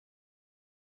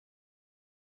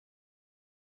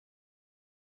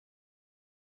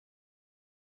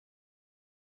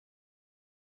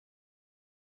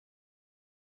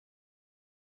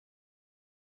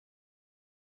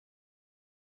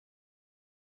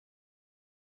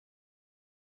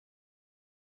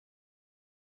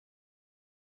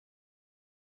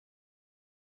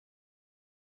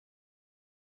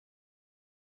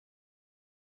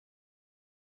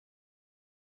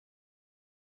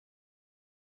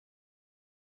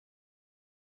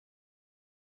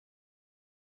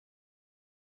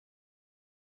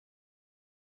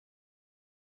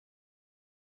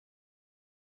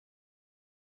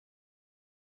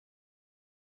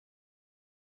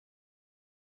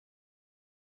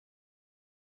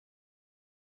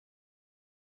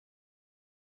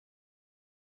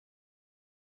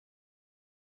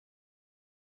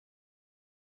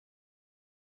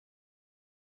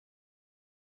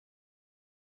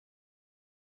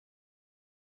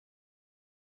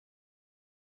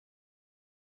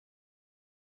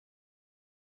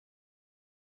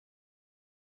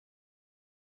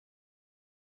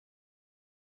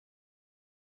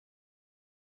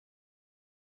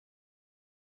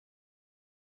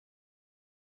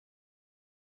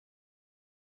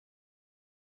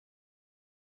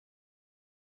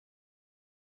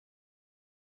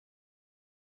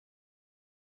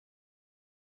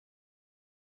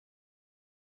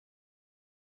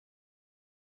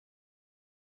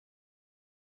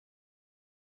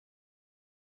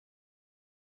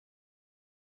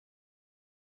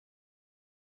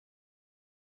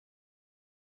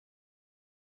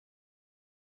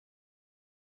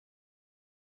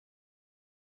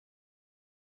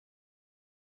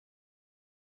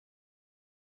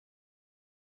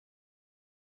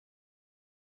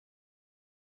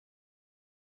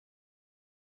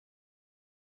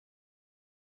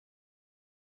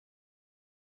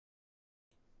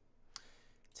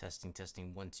Testing,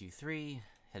 testing, 1, 2, 3.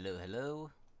 Hello,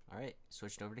 hello. Alright,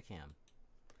 switched over to cam.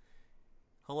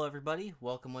 Hello, everybody.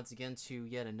 Welcome once again to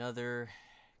yet another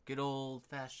good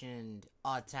old-fashioned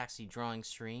Oddtaxi drawing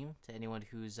stream. To anyone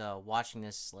who's watching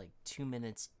this like 2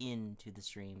 minutes into the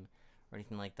stream or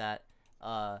anything like that.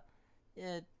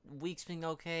 Yeah, week's been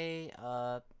okay.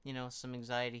 You know, some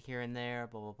anxiety here and there,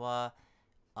 blah, blah,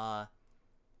 blah.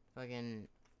 Fucking,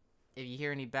 if you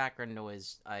hear any background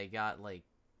noise, I got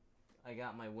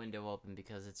my window open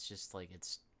because it's just like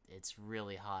it's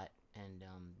really hot, and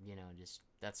you know, just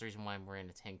that's the reason why I'm wearing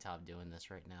a tank top doing this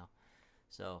right now.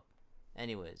 So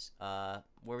anyways,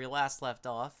 where we last left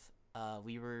off,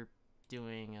 we were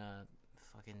doing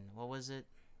fucking, what was it,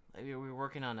 we were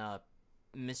working on a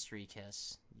mystery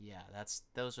kiss. Yeah,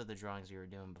 those are the drawings we were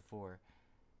doing before.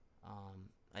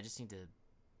 I just need to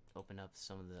open up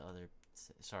some of the other,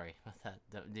 sorry about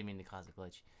that, didn't mean to cause a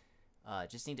glitch.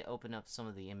 Just need to open up some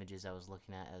of the images I was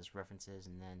looking at as references,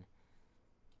 and then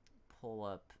pull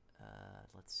up,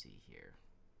 let's see here.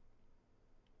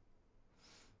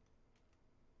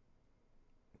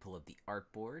 Pull up the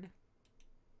artboard.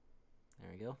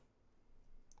 There we go.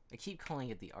 I keep calling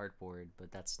it the artboard,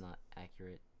 but that's not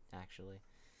accurate, actually.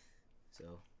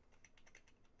 So,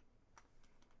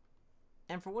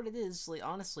 and for what it is, like,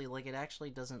 honestly, like, it actually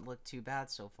doesn't look too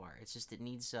bad so far. It's just it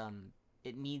needs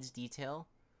detail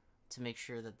to make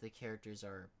sure that the characters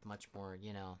are much more,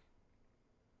 you know,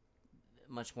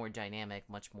 much more dynamic,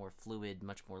 much more fluid,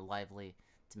 much more lively,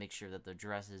 to make sure that the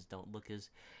dresses don't look as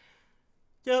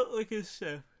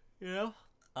stiff, you know?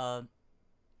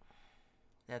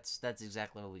 That's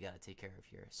exactly what we gotta take care of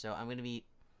here. So I'm gonna be,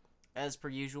 as per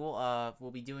usual,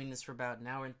 we'll be doing this for about an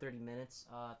hour and 30 minutes.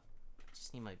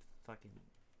 Just need my fucking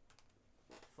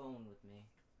phone with me,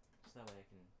 so that way I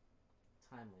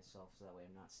can time myself, so that way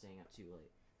I'm not staying up too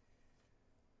late.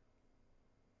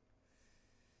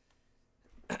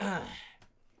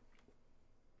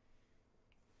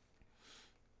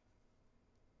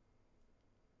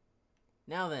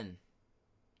 Now then,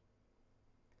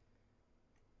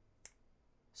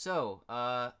 so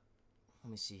let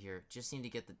me see here. Just need to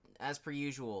get the, as per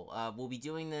usual, we'll be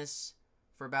doing this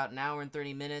for about an hour and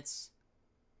 30 minutes,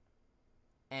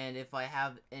 and if I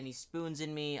have any spoons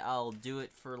in me, I'll do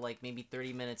it for like maybe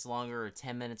 30 minutes longer or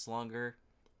 10 minutes longer.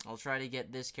 I'll try to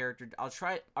get this character,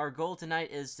 our goal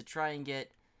tonight is to try and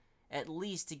get, at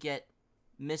least to get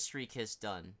Mystery Kiss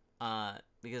done,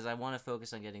 because I want to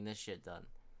focus on getting this shit done.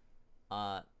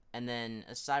 And then,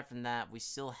 aside from that, we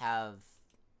still have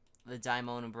the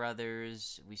Daimon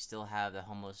Brothers, we still have the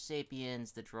Homo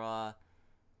Sapiens to draw.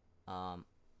 Well,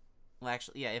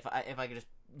 actually, yeah, if I could just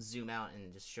zoom out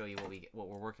and just show you what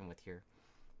we're working with here.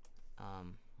 Let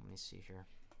me see here.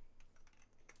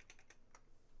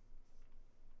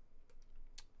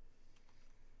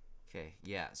 Okay,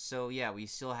 yeah, so yeah, we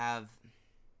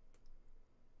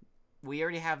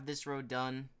already have this row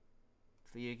done.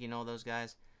 For you know those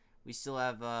guys. We still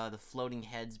have the floating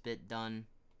heads bit done.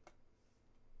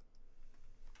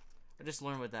 I just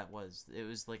learned what that was. It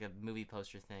was like a movie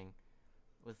poster thing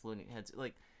with floating heads.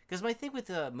 Like, because my thing with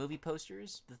movie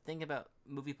posters, the thing about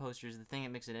movie posters, the thing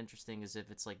that makes it interesting is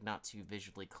if it's like not too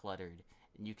visually cluttered,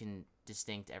 and you can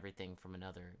distinct everything from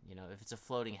another. You know, if it's a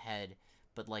floating head,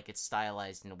 but like it's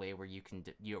stylized in a way where you can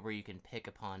pick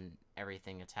upon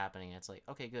everything that's happening. It's like,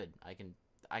 okay, good. I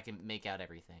can make out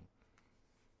everything.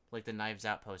 Like the Knives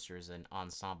Out poster is an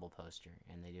ensemble poster,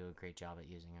 and they do a great job at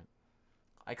using it.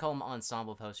 I call them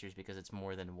ensemble posters because it's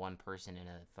more than one person in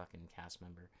a fucking cast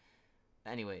member.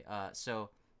 Anyway,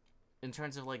 so in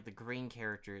terms of like the green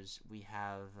characters, we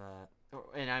have,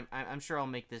 and I'm sure I'll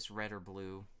make this red or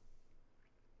blue.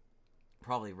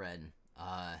 Probably red.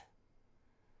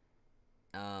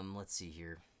 Let's see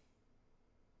here.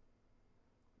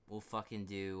 We'll fucking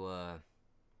do,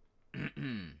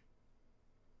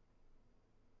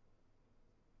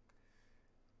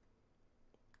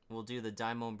 we'll do the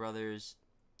Daimon Brothers,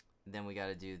 then we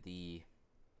gotta do the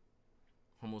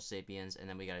Homo Sapiens, and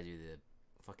then we gotta do the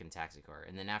fucking taxi car.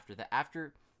 And then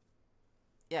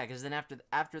yeah, because then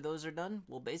after those are done,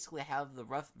 we'll basically have the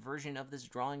rough version of this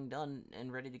drawing done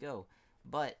and ready to go.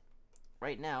 But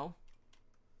right now,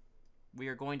 we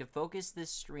are going to focus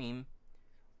this stream,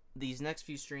 these next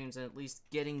few streams, on at least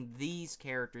getting these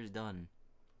characters done.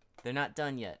 They're not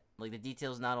done yet. Like, the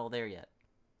detail's not all there yet.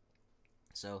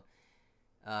 So,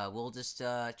 we'll just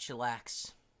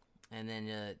chillax and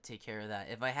then take care of that.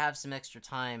 If I have some extra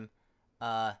time,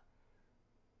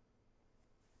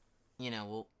 you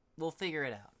know, we'll figure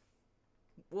it out.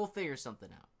 We'll figure something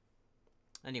out.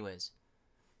 Anyways,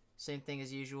 same thing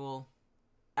as usual.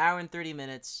 Hour and 30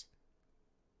 minutes.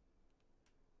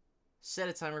 Set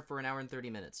a timer for 1 hour and 30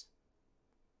 minutes.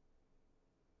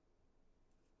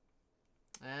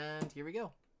 And here we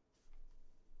go.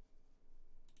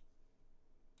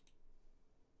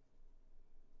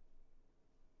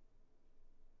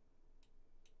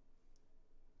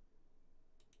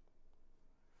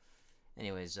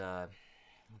 Anyways,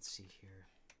 let's see here.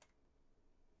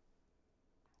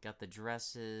 Got the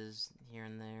dresses here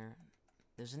and there.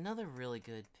 There's another really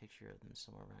good picture of them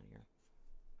somewhere around here.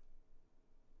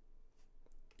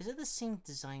 Is it the same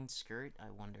design skirt, I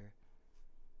wonder,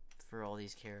 for all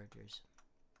these characters?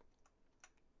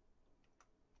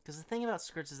 Because the thing about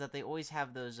skirts is that they always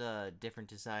have those different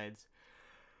designs.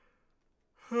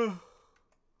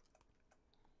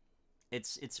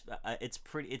 It's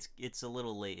a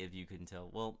little late if you can tell.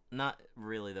 Well, not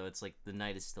really though. It's like the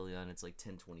night is still young. It's like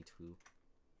 10:22.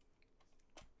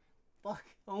 Fuck!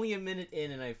 Only a minute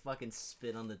in and I fucking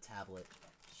spit on the tablet.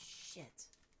 Shit.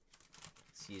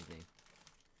 Excuse me.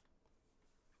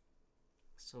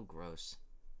 So gross.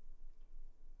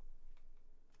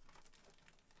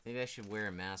 Maybe I should wear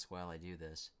a mask while I do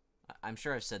this. I'm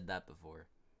sure I've said that before.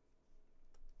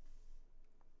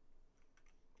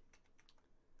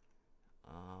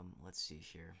 Let's see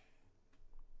here.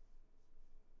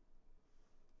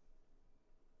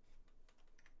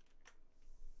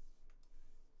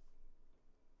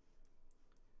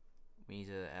 We need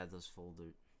to add those folds.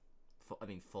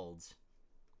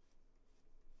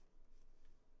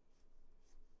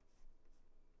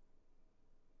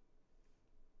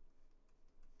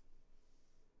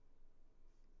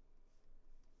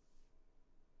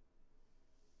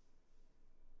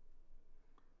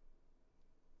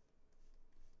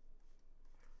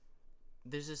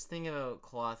 There's this thing about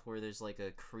cloth where there's like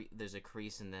there's a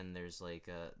crease and then there's like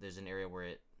there's an area where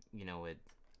it, you know, it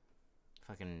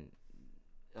fucking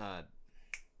what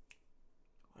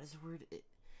is the word?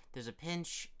 There's a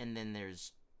pinch and then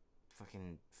there's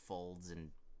fucking folds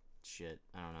and shit.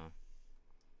 I don't know.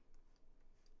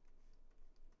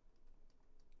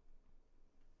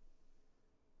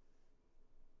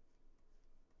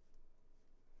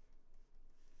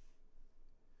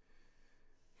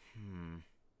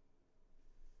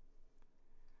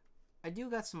 I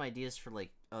do got some ideas for like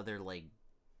other like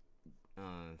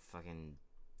fucking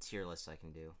tier lists I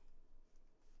can do.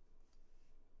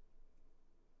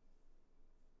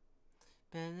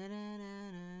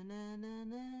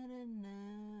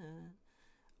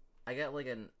 I got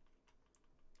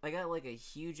like a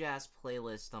huge ass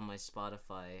playlist on my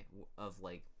Spotify of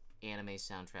like anime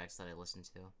soundtracks that I listen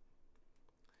to.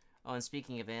 Oh, and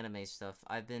speaking of anime stuff,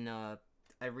 I've been I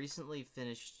recently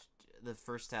finished the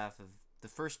first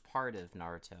part of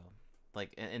Naruto,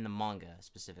 like in the manga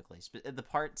specifically. The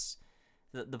part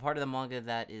of the manga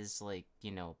that is like,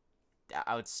 you know,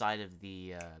 outside of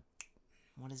the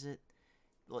what is it?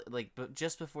 Like, but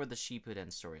just before the Shippuden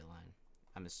storyline,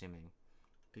 I'm assuming,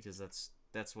 because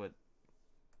that's what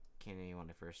came to me when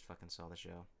I first fucking saw the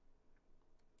show.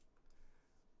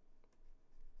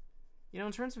 You know,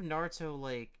 in terms of Naruto,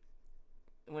 like,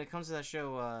 when it comes to that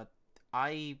show,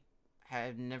 I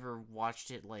have never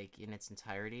watched it like in its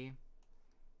entirety.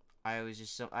 I was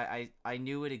just I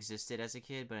knew it existed as a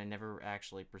kid, but I never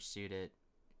actually pursued it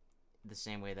the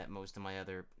same way that most of my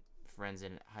other friends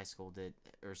in high school did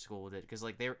or school did, because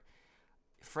like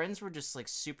friends were just like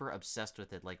super obsessed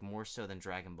with it, like more so than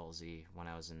Dragon Ball Z when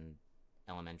I was in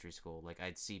elementary school. Like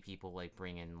I'd see people like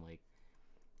bring in like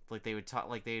they would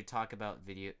talk about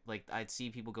video, like I'd see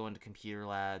people go into computer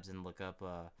labs and look up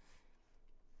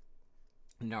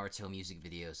Naruto music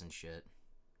videos and shit.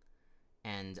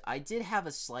 And I did have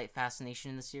a slight fascination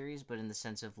in the series, but in the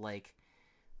sense of like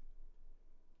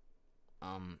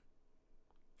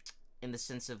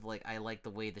I liked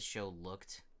the way the show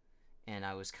looked, and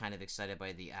I was kind of excited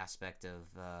by the aspect of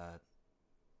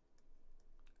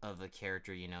a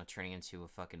character, you know, turning into a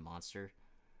fucking monster.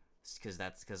 Because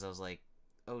I was like,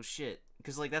 oh shit.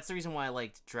 Because like that's the reason why I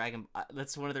liked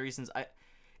that's one of the reasons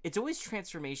it's always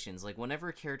transformations. Like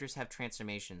whenever characters have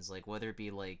transformations, like whether it be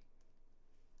like,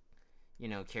 you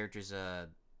know, characters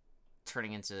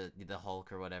turning into the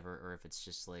Hulk or whatever, or if it's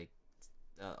just like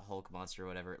Hulk monster or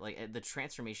whatever, like the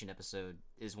transformation episode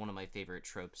is one of my favorite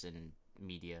tropes in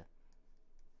media.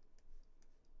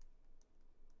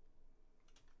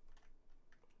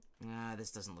 This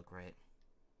doesn't look right.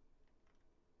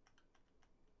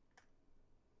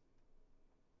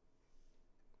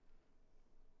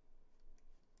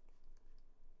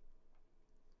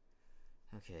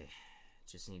 Okay,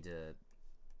 just need to...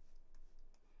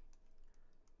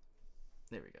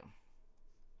 There we go.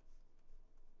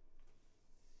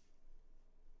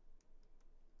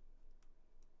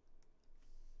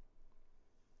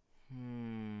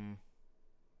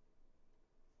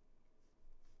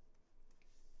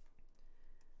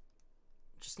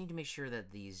 need to make sure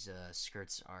that these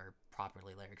skirts are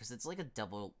properly layered, because it's like a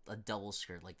double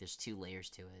skirt. Like there's 2 layers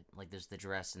to it. Like there's the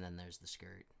dress and then there's the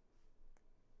skirt.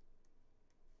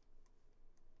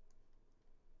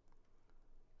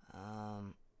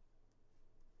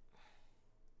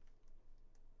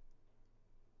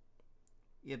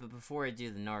 Yeah, but before I do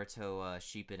the Naruto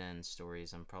Shippuden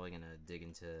stories, I'm probably gonna dig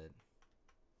into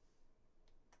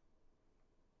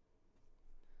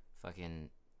fucking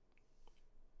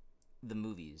the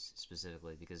movies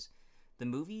specifically, because the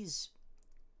movies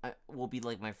will be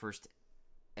like my first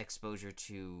exposure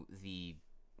to the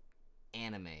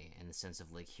anime, in the sense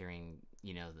of like hearing,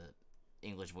 you know, the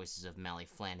English voices of Mally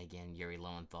Flanagan, Yuri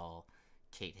Lowenthal,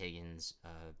 Kate Higgins,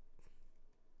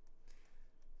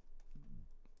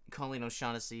 Colleen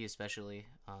O'Shaughnessy especially.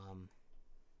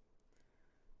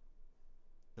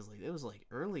 It was like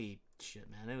early shit,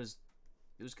 man. It was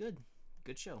good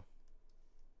show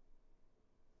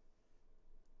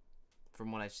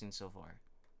from what I've seen so far.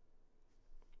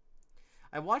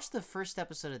 I watched the first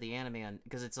episode of the anime on,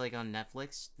 because it's like on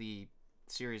Netflix. The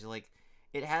series, like,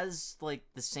 it has like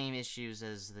the same issues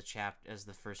as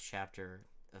the first chapter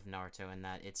of Naruto, in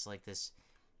that it's like this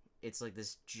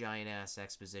giant ass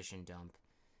exposition dump,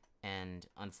 and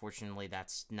unfortunately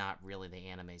that's not really the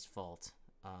anime's fault.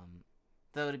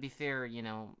 Though to be fair, you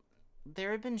know,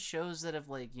 there have been shows that have,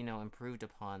 like, you know, improved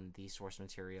upon the source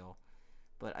material,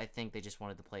 but I think they just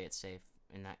wanted to play it safe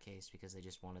in that case, because they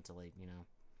just wanted to, like, you know,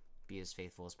 be as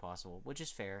faithful as possible, which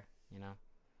is fair, you know.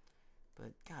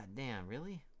 But goddamn,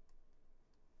 really?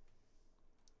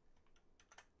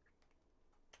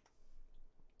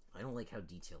 I don't like how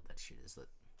detailed that shit is. That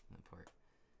part.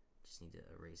 Just need to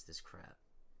erase this crap.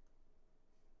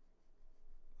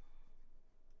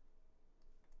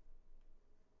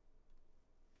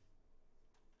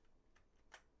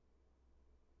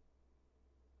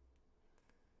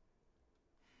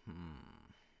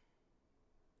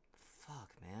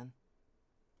 Fuck, man.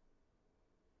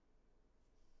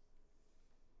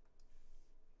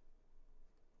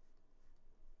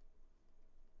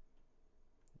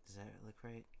 Does that look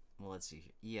right? Well, let's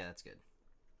see. Yeah, that's good.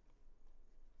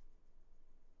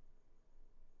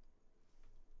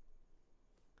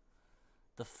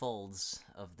 The folds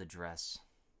of the dress.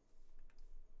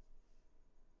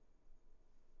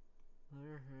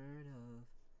 Never heard of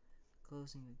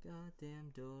closing the goddamn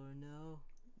door, no.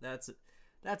 That's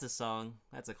a song.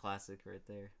 That's a classic right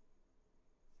there.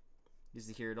 Used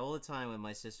to hear it all the time when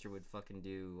my sister would fucking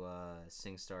do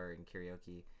SingStar and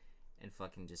karaoke, and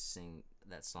fucking just sing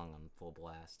that song on full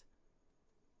blast.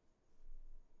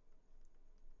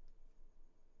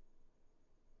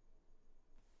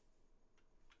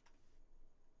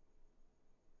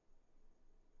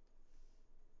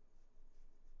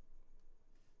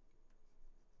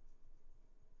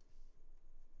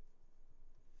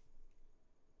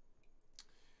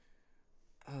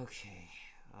 Okay.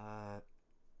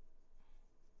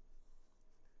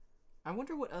 I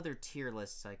wonder what other tier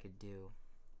lists I could do.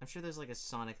 I'm sure there's like a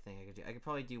Sonic thing I could do. I could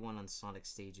probably do one on Sonic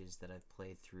stages that I've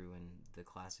played through in the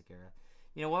classic era.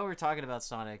 You know, while we're talking about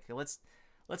Sonic, let's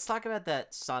talk about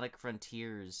that Sonic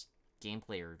Frontiers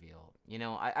gameplay reveal. You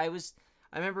know, I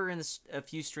remember in a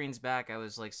few streams back, I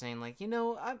was like saying, like, you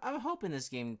know, I'm hoping this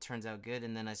game turns out good,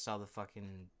 and then I saw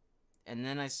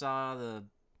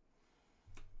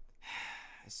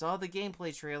I saw the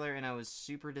gameplay trailer, and I was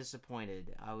super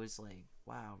disappointed. I was like,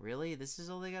 wow, really? This is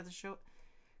all they got to show?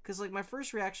 Because, like, my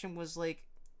first reaction was, like,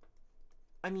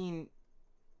 I mean,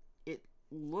 it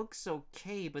looks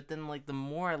okay, but then, like, the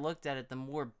more I looked at it, the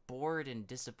more bored and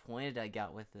disappointed I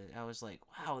got with it. I was like,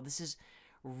 wow, this is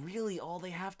really all they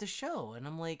have to show. And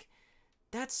I'm like,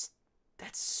 that's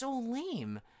so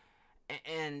lame.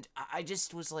 And I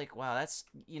just was like, wow, that's,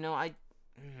 you know, I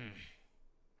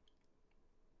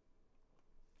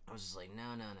was just like, no.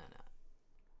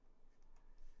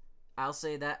 I'll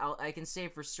say that I can say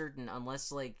for certain,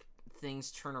 unless like things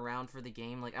turn around for the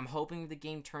game. Like, I'm hoping the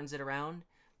game turns it around,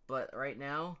 but right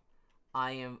now,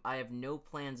 I have no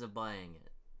plans of buying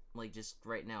it. Like, just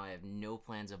right now, I have no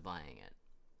plans of buying it.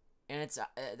 And it's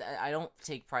I don't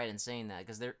take pride in saying that,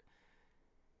 because they're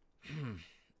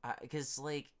because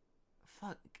like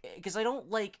fuck, because I don't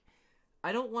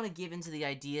want to give into the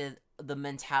idea, the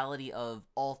mentality of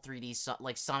all 3D,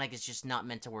 like Sonic is just not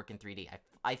meant to work in 3D.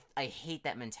 I hate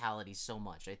that mentality so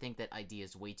much. I think that idea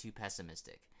is way too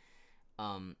pessimistic.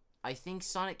 I think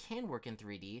Sonic can work in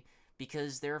 3D,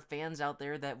 because there are fans out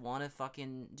there that want to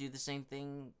fucking do the same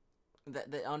thing,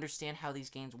 that understand how these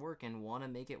games work and want to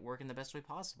make it work in the best way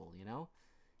possible, you know?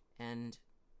 And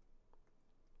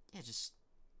yeah,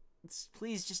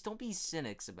 please just don't be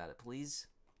cynics about it, please.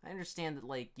 I understand that,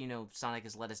 like, you know, Sonic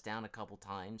has let us down a couple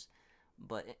times,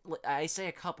 but I say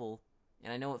a couple,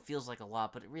 and I know it feels like a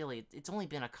lot, but it's only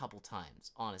been a couple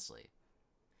times, honestly.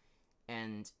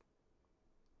 And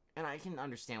I can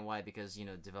understand why, because, you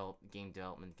know, game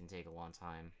development can take a long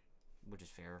time, which is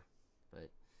fair, but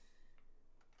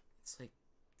it's like,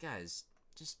 guys,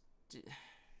 just,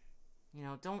 you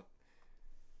know, don't,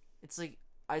 it's like,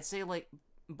 I'd say, like,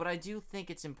 but I do think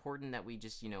it's important that we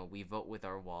just, you know, we vote with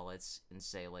our wallets and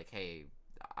say, like, hey,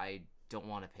 I don't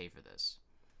want to pay for this.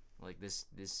 Like, this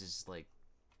is, like,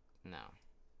 no.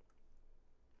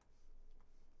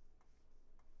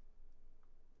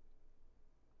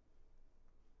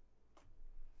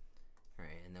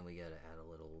 Alright, and then we gotta add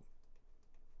a little...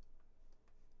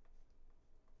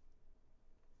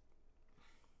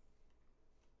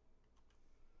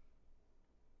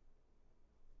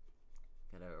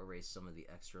 Gotta erase some of the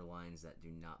extra lines that do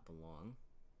not belong.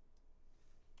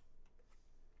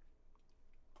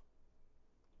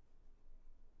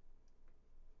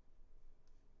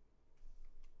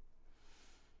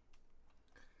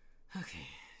 Okay,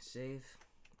 save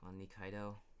on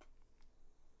Nikaido.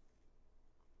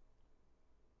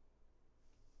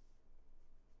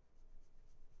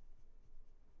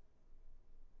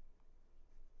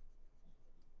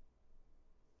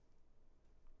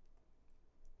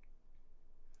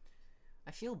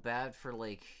 I feel bad for,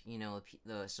 like, you know,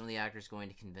 some of the actors going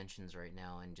to conventions right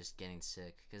now and just getting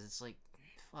sick, because it's like,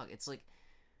 fuck, it's like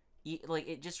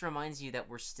it just reminds you that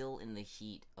we're still in the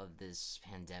heat of this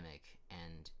pandemic,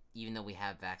 and even though we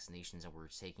have vaccinations and we're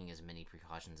taking as many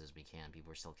precautions as we can,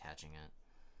 people are still catching it.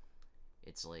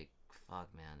 It's like, fuck,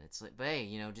 man. It's like, but hey,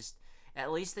 you know, just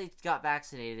at least they got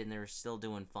vaccinated and they're still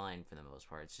doing fine for the most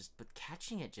part. It's just, but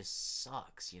catching it just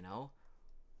sucks, you know.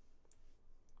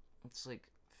 It's like,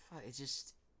 fuck, it's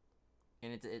just,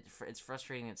 and it's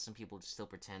frustrating that some people still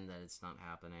pretend that it's not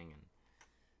happening, and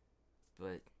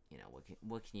but you know,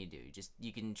 what can you do?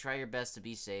 You can try your best to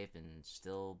be safe and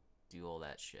still do all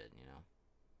that shit, you know.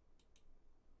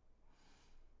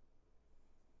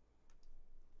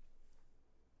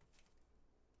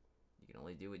 You can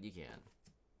only do what you can.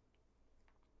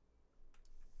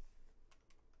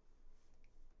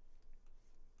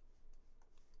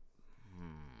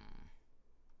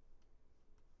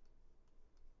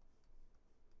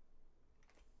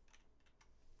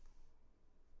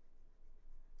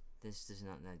 This does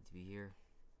not need to be here.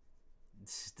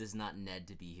 This does not need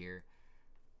to be here.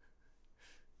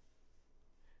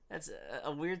 That's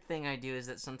a weird thing I do, is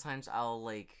that sometimes I'll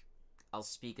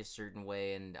speak a certain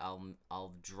way and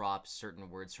I'll drop certain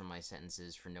words from my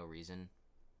sentences for no reason.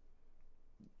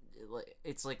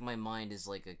 It's like my mind is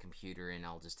like a computer, and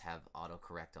I'll just have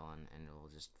autocorrect on, and it'll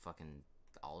just fucking,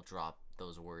 I'll drop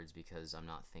those words because I'm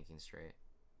not thinking straight.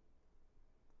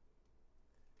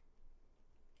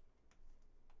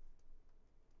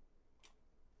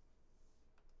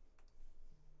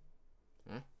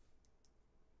 Huh?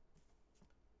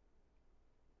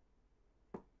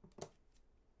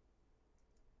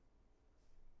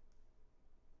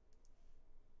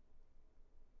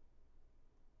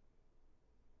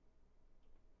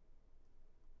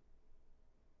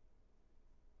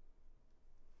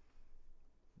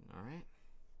 All right.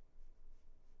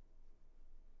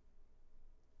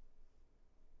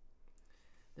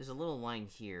 There's a little line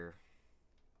here,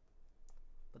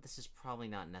 but this is probably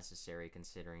not necessary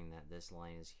considering that this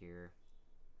line is here.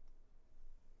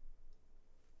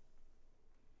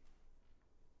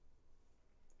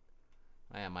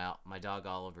 Oh yeah, my dog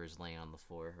Oliver is laying on the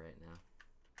floor right now.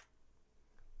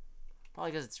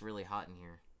 Probably because it's really hot in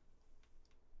here.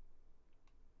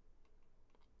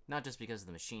 Not just because of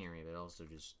the machinery, but also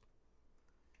because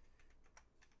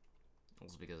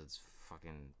it's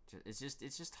fucking, it's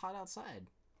just hot outside.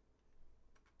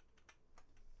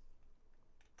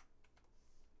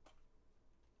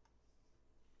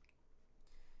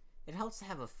 It helps to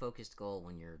have a focused goal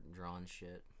when you're drawing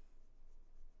shit.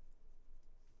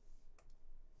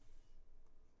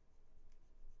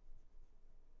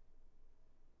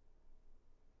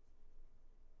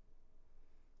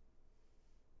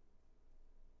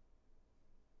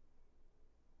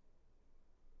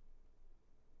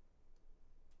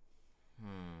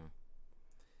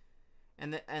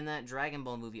 And that Dragon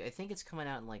Ball movie, I think it's coming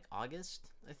out in like August,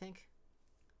 I think.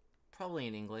 Probably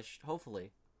in English,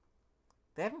 hopefully.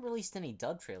 They haven't released any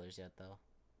dub trailers yet, though.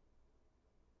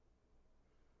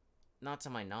 Not to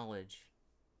my knowledge.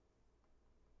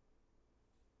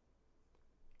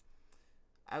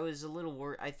 I was a little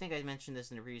worried. I think I mentioned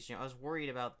this in the previous year. I was worried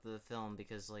about the film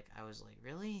because, like, I was like,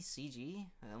 really? CG?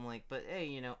 And I'm like, but hey,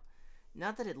 you know,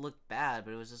 not that it looked bad,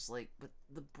 but it was just like, but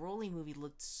the Broly movie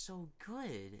looked so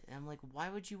good, and I'm like, why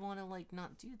would you want to like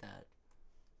not do that?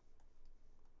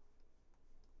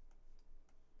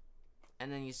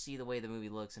 And then you see the way the movie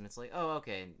looks, and it's like, oh,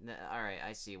 okay, all right,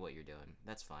 I see what you're doing.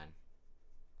 That's fine.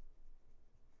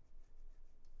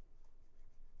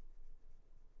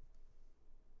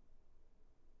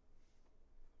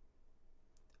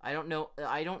 I don't know.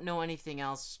 I don't know anything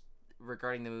else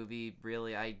regarding the movie.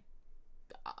 Really,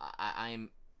 I'm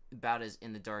about as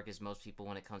in the dark as most people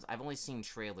when it comes. I've only seen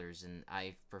trailers, and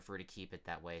I prefer to keep it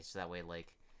that way. So that way,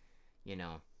 like, you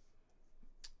know,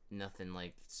 nothing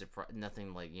like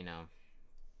nothing like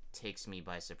takes me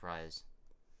by surprise.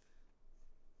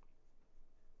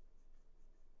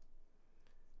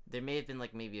 There may have been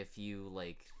like maybe a few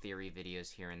like theory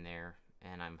videos here and there,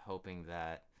 and I'm hoping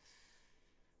that.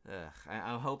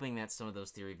 I'm hoping that some of those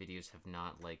theory videos have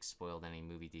not like spoiled any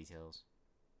movie details.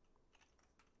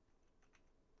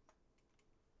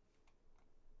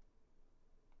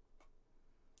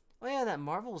 Oh yeah, that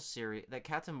Marvel series,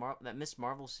 that Miss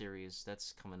Marvel series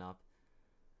that's coming up.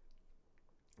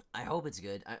 I hope it's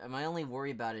good. My only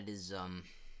worry about it is,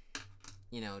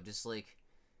 just like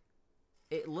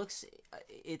it looks.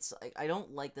 It's I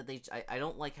don't like that I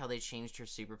don't like how they changed her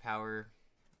superpower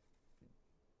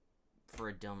for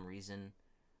a dumb reason.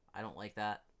 I don't like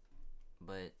that,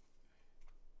 but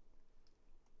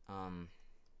and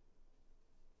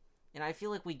I feel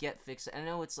like we get fixated. I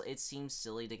know it seems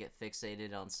silly to get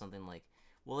fixated on something like,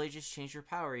 well, they just changed your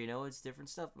power. It's different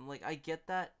stuff. I'm like, I get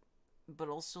that, but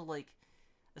also like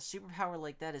a superpower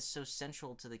like that is so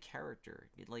central to the character.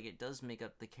 It does make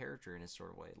up the character in a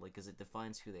sort of way, like, because it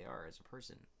defines who they are as a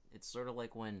person. It's sort of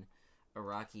like when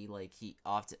Araki, like, he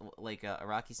often, like,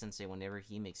 Araki Sensei, whenever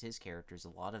he makes his characters, a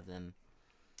lot of them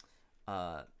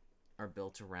are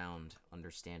built around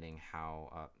understanding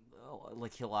how,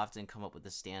 like, he'll often come up with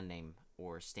the stand name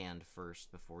or stand first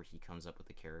before he comes up with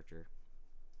the character,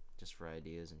 just for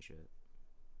ideas and shit.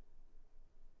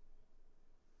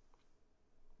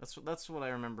 That's what I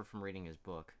remember from reading his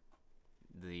book,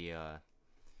 the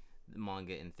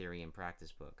manga in theory and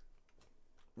practice book,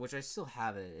 which I still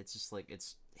have it. It's just like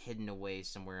it's hidden away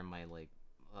somewhere in my like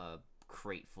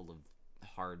crate full of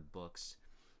hard books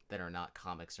that are not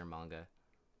comics or manga,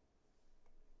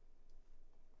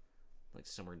 like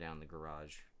somewhere down the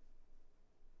garage.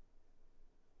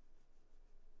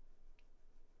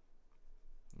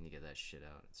 I need to get that shit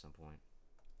out at some point.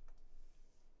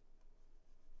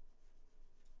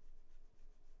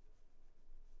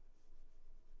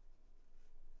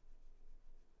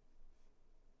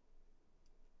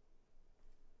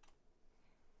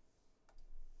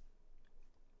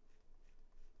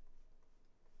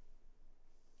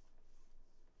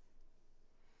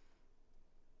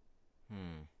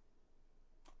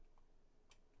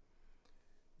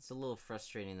 It's a little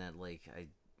frustrating that like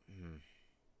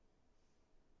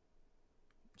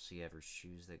so you have her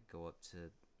shoes that go up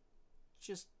to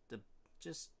just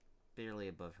just barely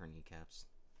above her kneecaps.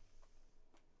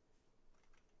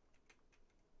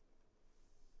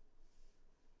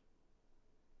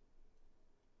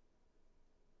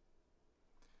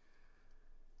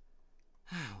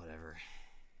 Whatever.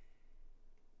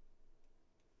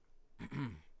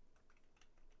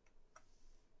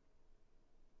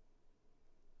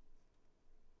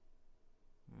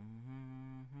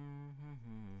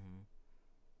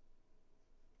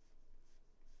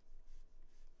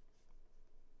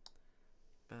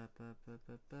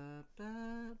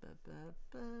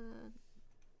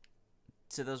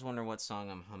 To those wondering what song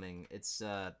I'm humming, it's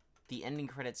the ending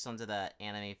credits onto that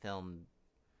anime film.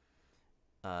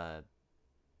 Let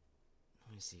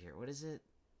me see here. What is it?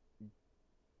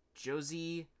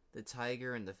 Josie the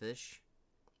Tiger and the Fish,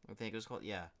 I think it was called.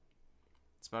 Yeah,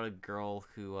 it's about a girl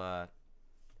who a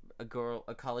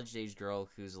college age girl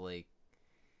who's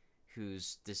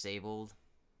disabled.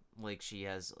 Like she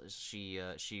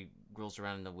rolls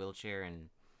around in a wheelchair, and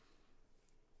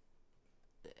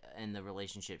in the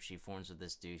relationship she forms with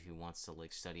this dude who wants to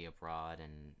like study abroad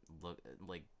and look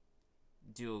like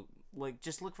do like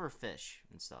just look for a fish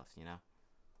and stuff.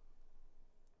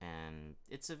 And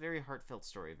it's a very heartfelt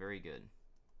story, very good.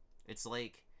 It's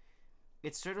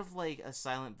sort of like a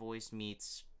Silent Voice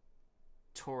meets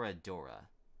Toradora.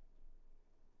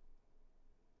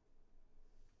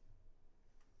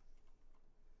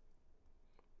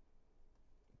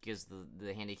 Because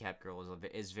the handicapped girl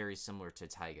is very similar to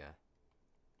Taiga.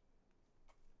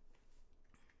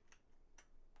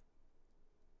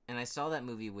 And I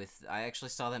actually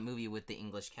saw that movie with the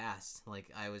English cast.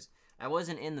 Like I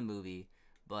wasn't in the movie,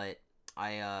 but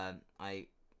I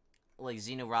like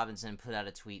Zeno Robinson put out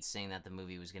a tweet saying that the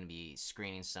movie was going to be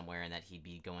screening somewhere and that he'd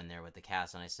be going there with the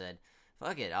cast, and I said,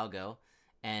 fuck it, I'll go.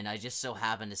 And I just so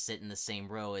happened to sit in the same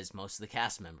row as most of the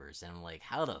cast members, and I'm like,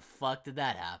 how the fuck did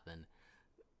that happen?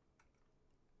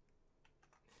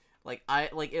 Like,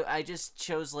 I just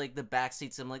chose, like, the back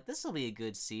seats. I'm like, this will be a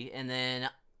good seat. And then,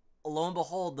 lo and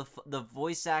behold, the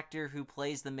voice actor who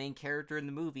plays the main character in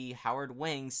the movie, Howard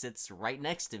Wang, sits right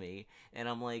next to me. And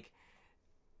I'm like,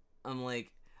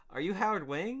 are you Howard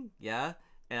Wang? Yeah.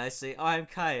 And I say, oh, I'm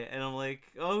Kai. And I'm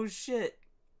like, oh, shit.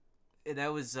 And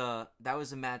that was a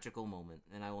magical moment.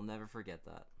 And I will never forget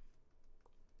that.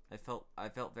 I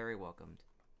felt very welcomed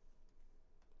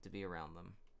to be around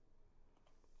them.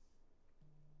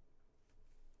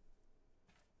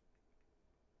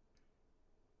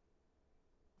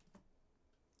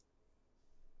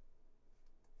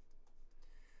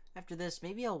 After this,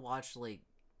 maybe I'll watch, like...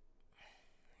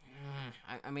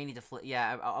 I may need to flip...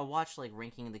 Yeah, I'll watch, like,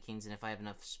 Ranking of the Kings, and if I have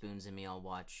enough spoons in me, I'll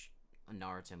watch a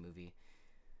Naruto movie.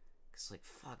 Because, like,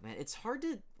 fuck, man. It's hard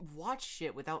to watch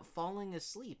shit without falling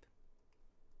asleep.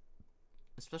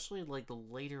 Especially, like, the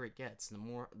later it gets,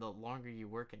 the longer you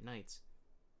work at nights.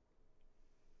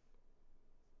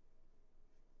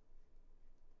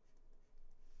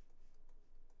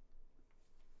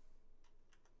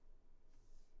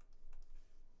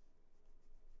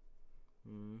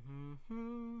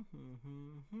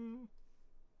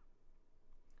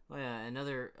 Oh yeah,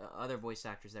 another other voice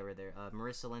actors that were there.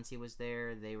 Marissa Lenzi was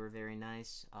there. They were very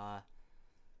nice. Let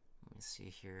me see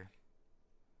here.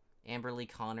 Amber Lee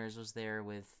Connors was there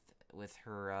with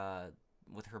her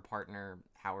partner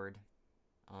Howard.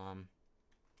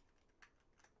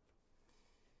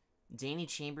 Danny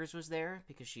Chambers was there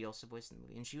because she also voiced the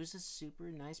movie, and she was a super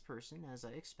nice person, as I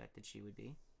expected she would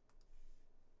be.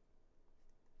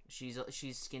 She's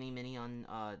Skinny Minnie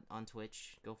on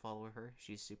Twitch. Go follow her.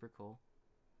 She's super cool.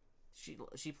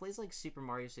 She plays like Super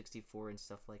Mario 64 and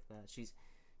stuff like that.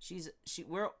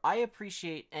 I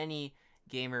appreciate any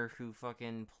gamer who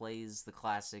fucking plays the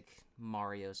classic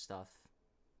Mario stuff.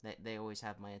 They always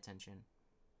have my attention.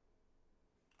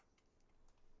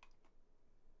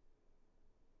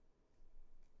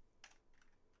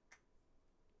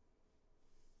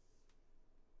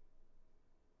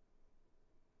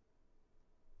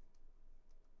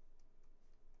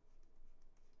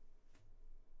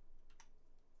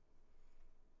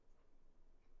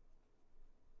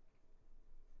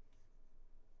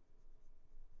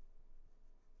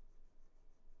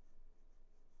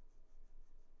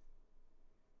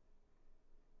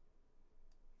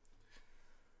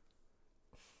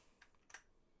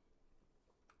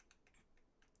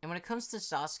 And when it comes to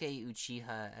Sasuke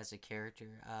Uchiha as a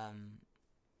character,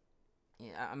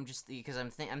 yeah, I'm just because I'm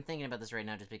thinking about this right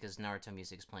now just because Naruto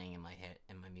music's playing in my head.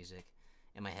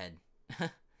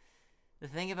 The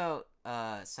thing about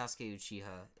Sasuke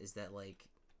Uchiha is that, like,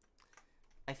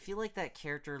 I feel like that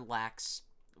character lacks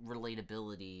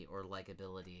relatability or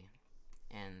likability,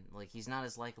 and like he's not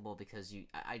as likable because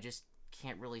I just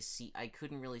couldn't really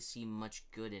see much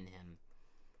good in him.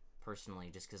 Personally,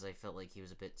 just because I felt like he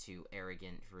was a bit too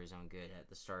arrogant for his own good at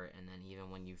the start, and then even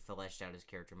when you fleshed out his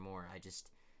character more, I just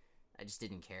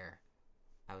didn't care.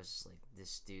 I was just like,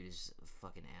 this dude is a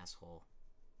fucking asshole.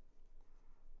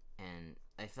 And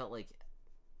I felt like,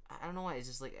 I don't know why, it's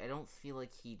just like, I don't feel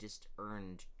like he just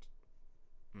earned,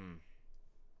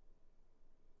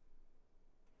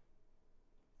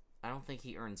 I don't think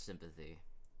he earned sympathy,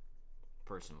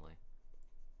 personally.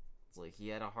 It's like, he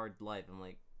had a hard life. I'm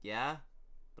like, yeah?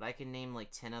 But I can name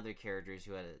like 10 other characters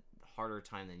who had a harder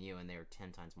time than you, and they were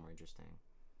 10 times more interesting.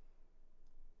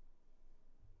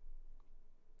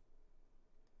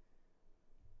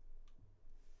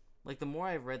 Like, the more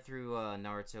I've read through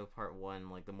Naruto Part 1,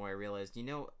 like, the more I realized,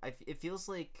 it feels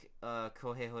like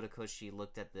Kohei Horikoshi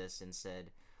looked at this and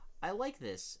said, I like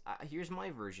this, here's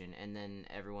my version, and then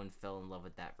everyone fell in love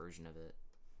with that version of it.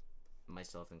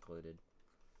 Myself included.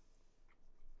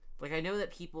 Like, I know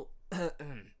that people...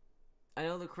 I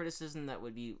know the criticism that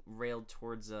would be railed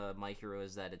towards My Hero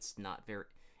is that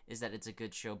it's a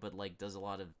good show, but like does a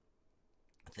lot of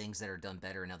things that are done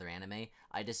better in other anime.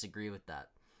 I disagree with that.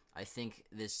 I think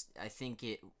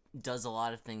it does a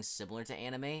lot of things similar to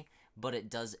anime, but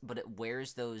it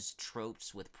wears those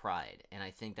tropes with pride, and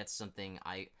I think that's something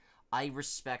I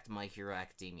respect My Hero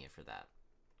Academia for that,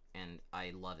 and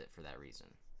I love it for that reason.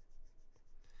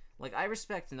 Like, I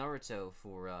respect Naruto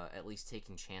for at least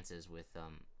taking chances with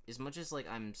as much as, like,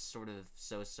 I'm sort of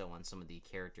so-so on some of the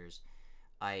characters,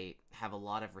 I have a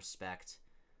lot of respect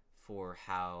for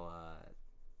how,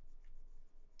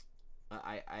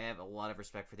 I have a lot of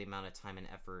respect for the amount of time and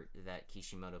effort that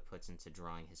Kishimoto puts into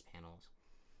drawing his panels.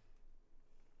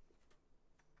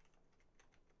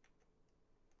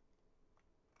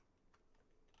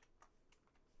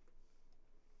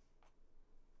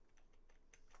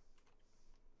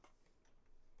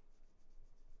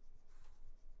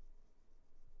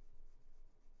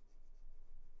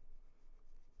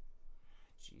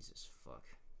 Jesus fuck.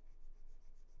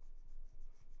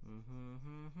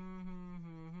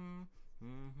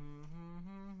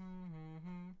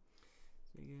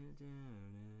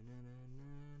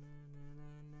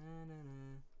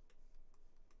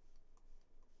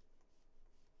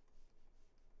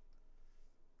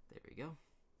 There we go.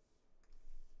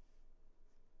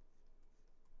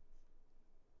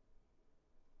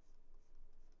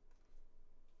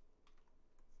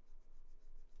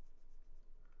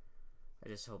 I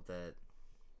just hope that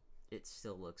it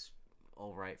still looks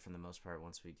alright for the most part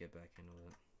once we get back into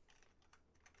it.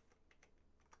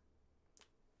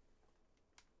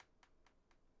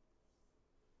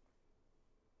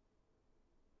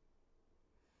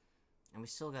 And we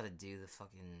still gotta do the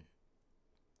fucking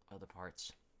other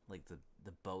parts, like the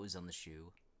bows on the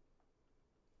shoe.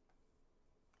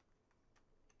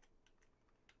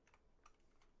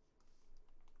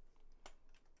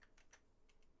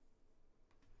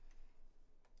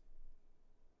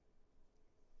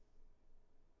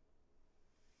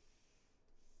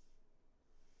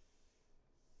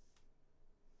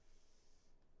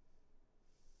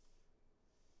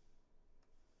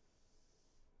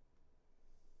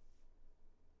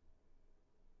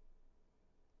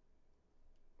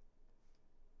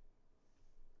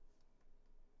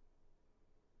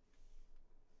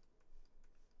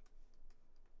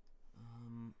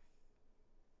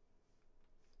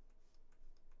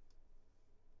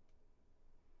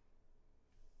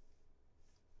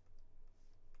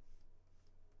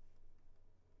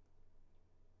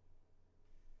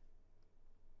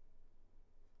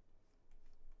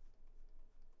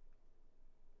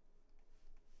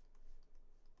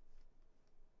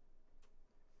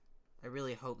 I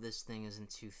really hope this thing isn't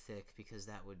too thick, because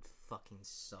that would fucking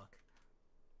suck.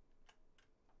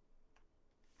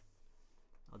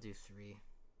 I'll do 3.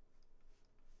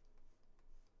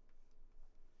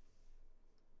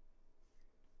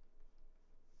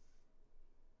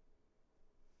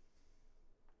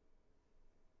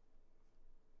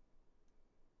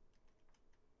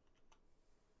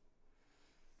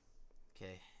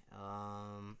 Okay,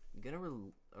 I'm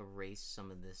gonna erase some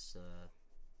of this,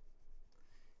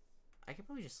 I could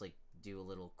probably just, like, do a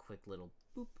little quick little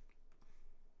boop.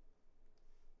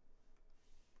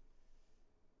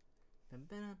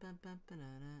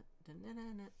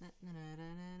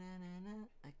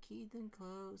 I keep them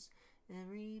close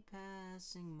every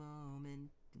passing moment.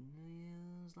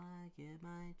 Feels like it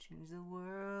might change the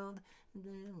world.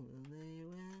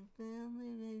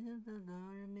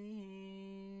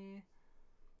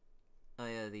 Oh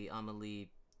yeah, the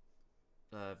Amelie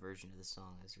version of the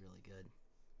song is really good.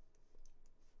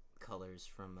 Colors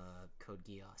from Code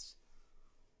Geass.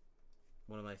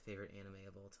 One of my favorite anime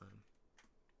of all time.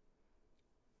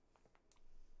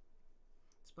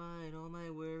 Despite all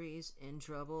my worries and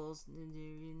troubles,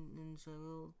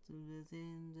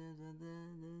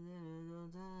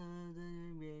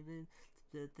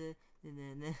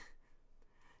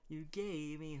 you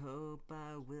gave me hope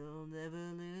I will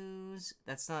never lose.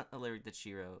 That's not a lyric that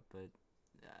she wrote, but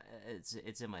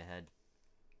it's in my head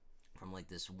from like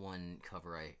this one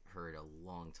cover I heard a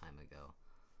long time ago.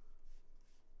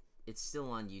 It's still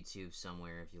on YouTube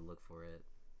somewhere if you look for it.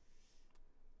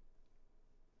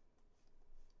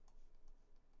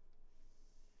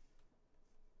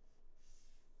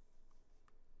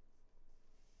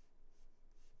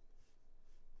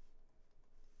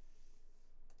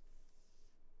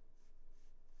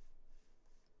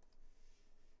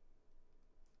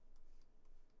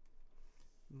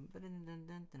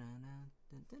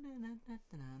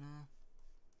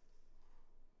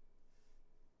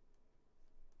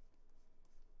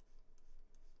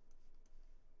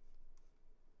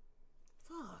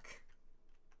 Fuck.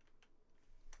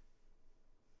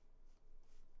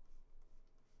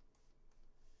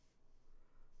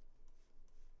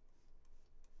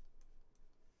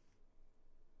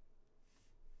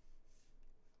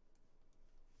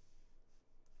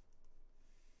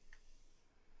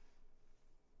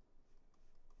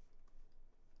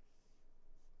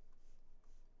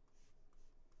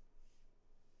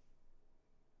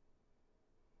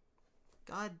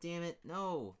 God damn it,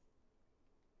 no.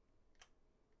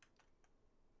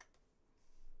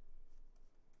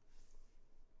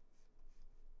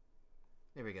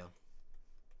 There we go.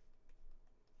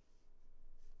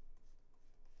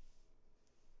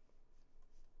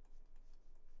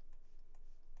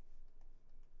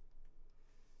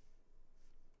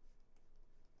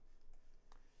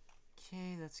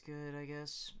 Okay, that's good, I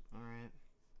guess. Alright.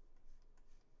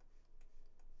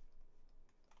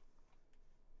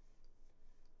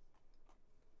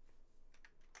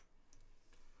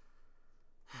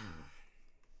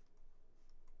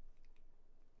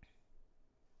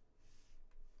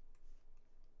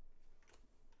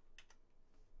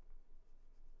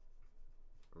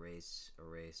 erase,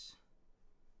 erase.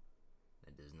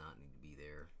 That does not need to be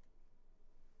there.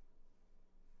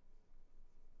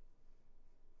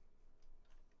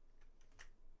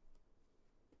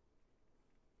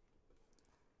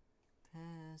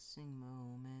 Passing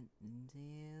moment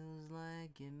feels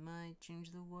like it might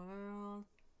change the world.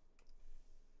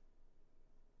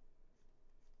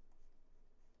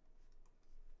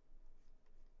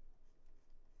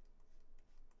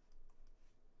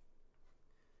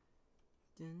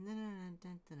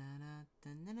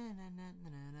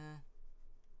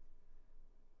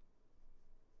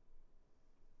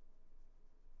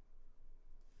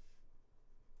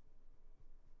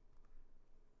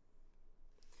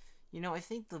 You know, I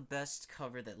think the best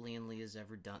cover that Lian Li has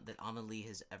ever done, that Amelie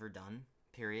has ever done,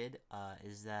 period,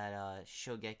 is that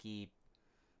Shogeki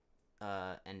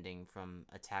ending from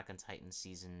Attack on Titan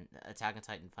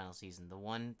final season. The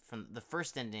one from the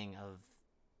first ending of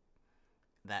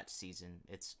that season.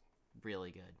 It's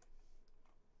really good.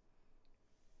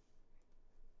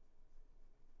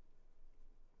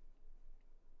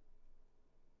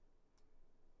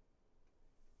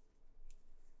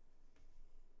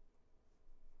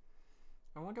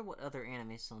 I wonder what other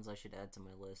anime songs I should add to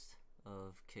my list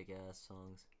of kick-ass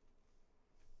songs.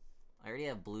 I already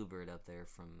have Bluebird up there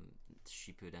from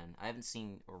Shippuden. I haven't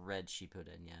seen or read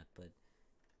Shippuden yet, but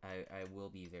I will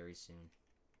be very soon.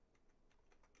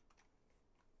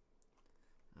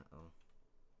 Uh-oh.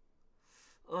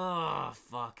 Oh,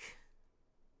 fuck.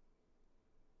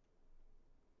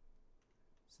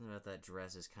 Something about that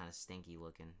dress is kind of stinky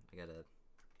looking. I gotta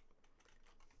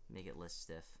make it less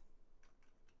stiff.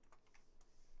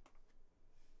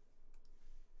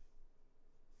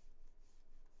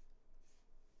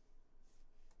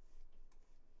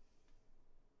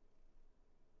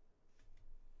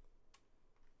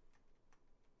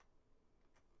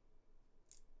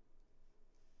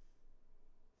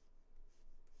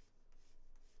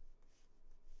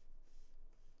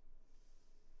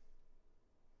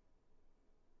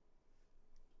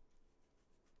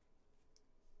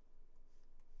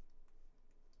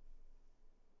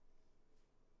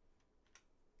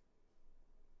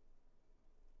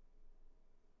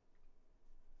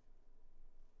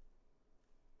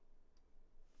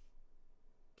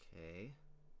 Okay.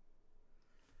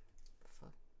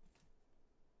 Fuck.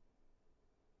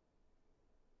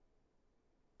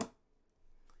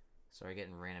 Sorry,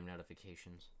 getting random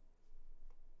notifications.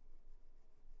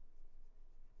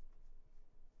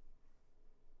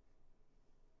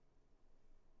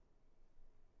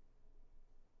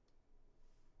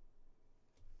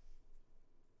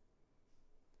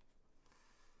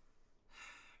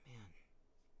 Man.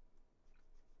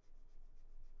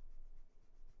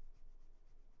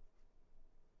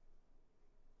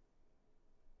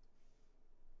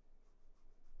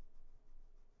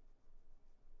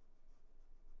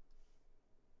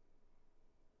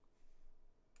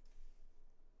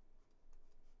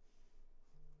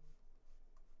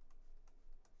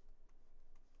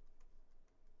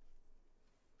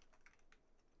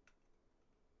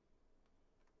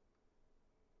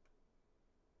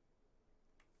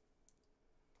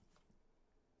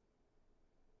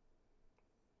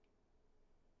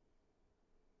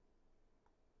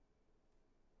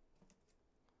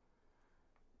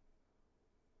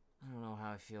 I don't know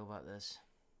how I feel about this.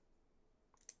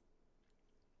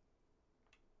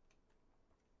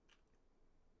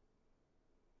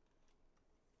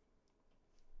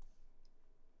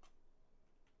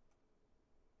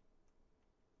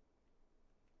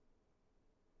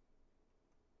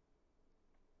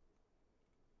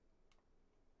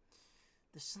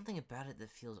 There's something about it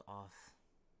that feels off.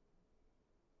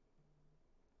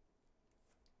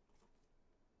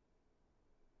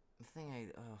 The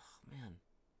thing oh, man.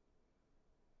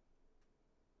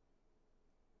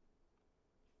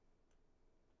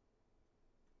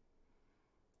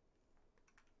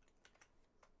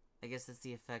 I guess that's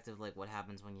the effect of, like, what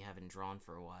happens when you haven't drawn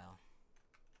for a while.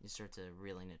 You start to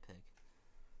really nitpick.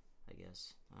 I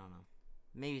guess. I don't know.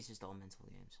 Maybe it's just all mental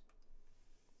games.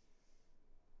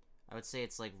 I would say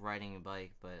it's like riding a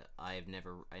bike, but I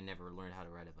never learned how to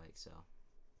ride a bike, so.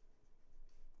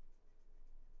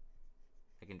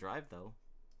 I can drive, though.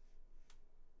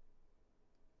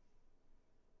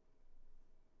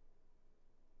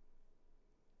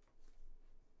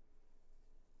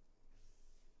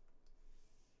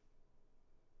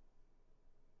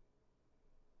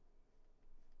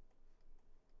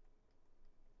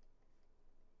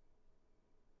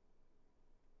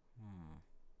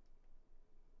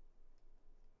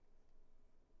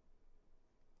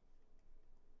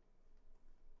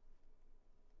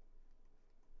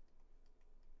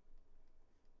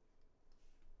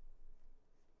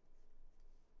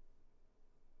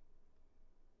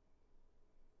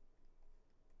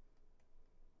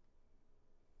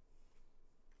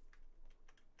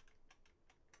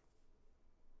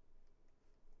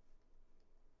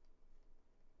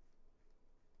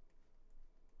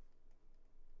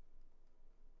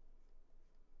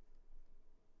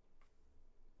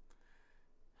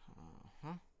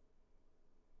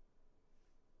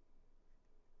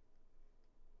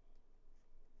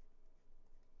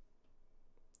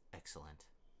 excellent.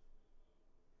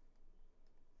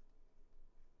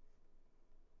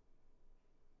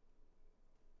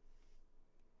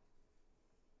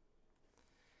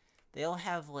 They all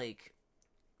have, like,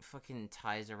 fucking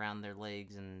ties around their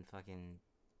legs and fucking...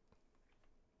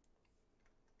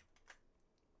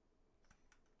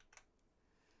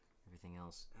 everything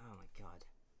else. Oh my god.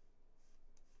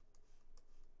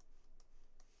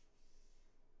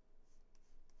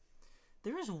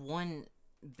 There is one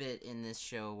bit in this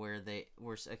show where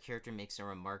a character makes a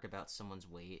remark about someone's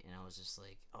weight, and I was just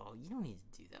like, oh, you don't need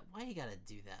to do that. Why you gotta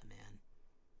do that, man?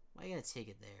 Why you gotta take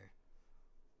it there?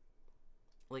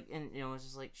 Like, and, you know, it's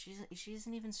just like, she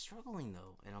isn't even struggling,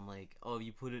 though. And I'm like, oh,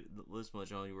 you put it this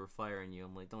much on, you were firing you.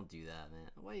 I'm like, don't do that,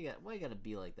 man. Why you gotta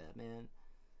be like that, man?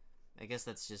 I guess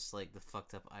that's just, like, the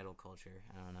fucked up idol culture.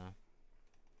 I don't know.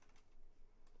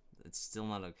 It's still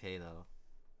not okay, though.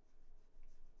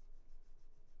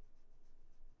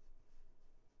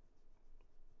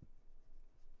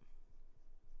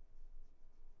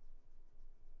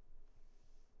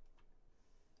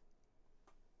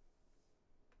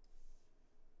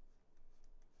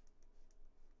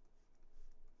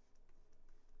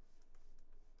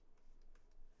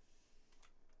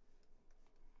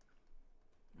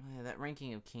 Yeah, that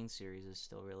Ranking of Kings series is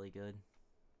still really good.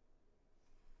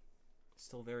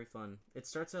 Still very fun. It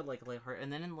starts out like lightheart,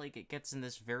 and then it gets in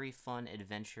this very fun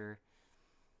adventure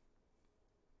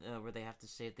where they have to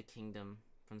save the kingdom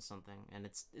from something, and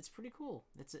it's pretty cool.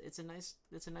 It's a nice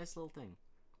little thing.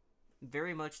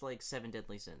 Very much like Seven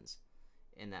Deadly Sins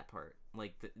in that part.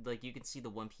 Like you can see the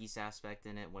One Piece aspect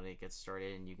in it when it gets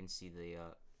started, and you can see the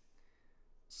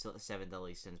Seven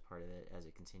Deadly Sins part of it as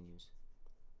it continues.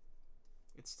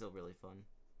 It's still really fun.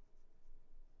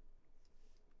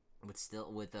 With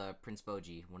Prince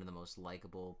Boji, one of the most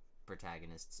likable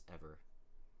protagonists ever.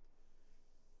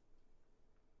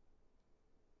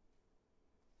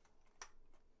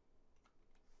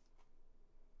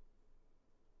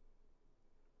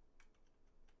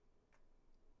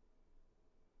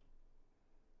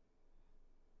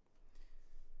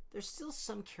 There's still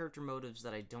some character motives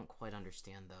that I don't quite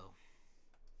understand, though.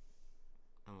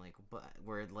 I'm like, but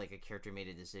where like a character made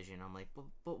a decision, I'm like,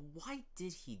 but why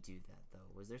did he do that though?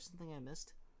 Was there something I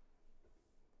missed?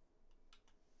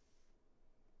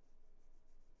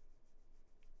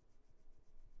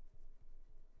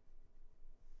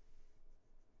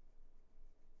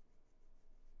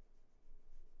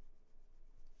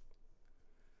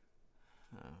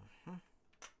 Uh-huh.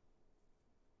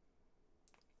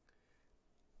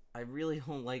 I really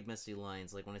don't like messy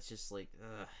lines. Like when it's just like,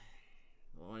 ugh.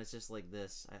 When it's just like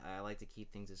this, I like to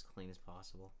keep things as clean as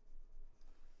possible.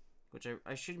 Which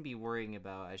I shouldn't be worrying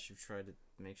about. I should try to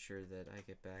make sure that I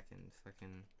get back and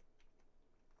fucking...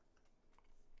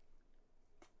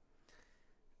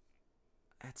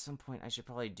 At some point, I should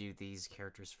probably do these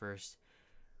characters first.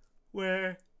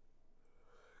 Where...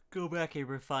 Go back and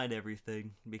refine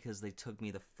everything, because they took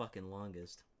me the fucking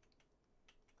longest.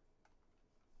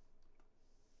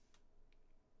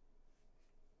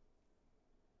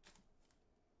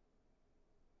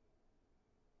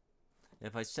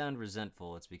 If I sound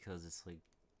resentful, it's because it's like,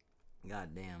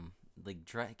 goddamn, like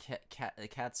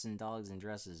cats and dogs and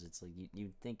dresses. It's like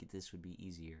you'd think this would be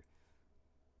easier.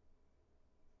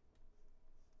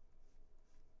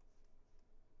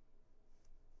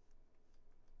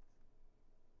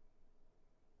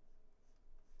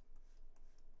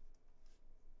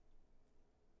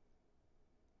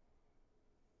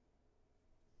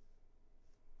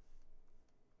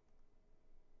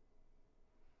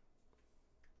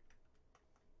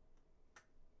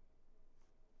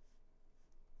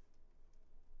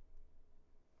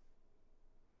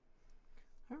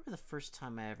 I remember the first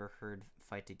time I ever heard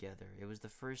Fight Together. It was the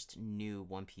first new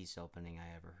One Piece opening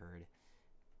I ever heard.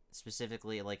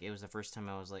 Specifically, like, it was the first time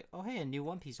I was like, oh hey, a new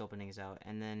One Piece opening is out.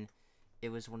 And then it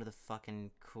was one of the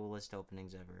fucking coolest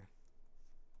openings ever.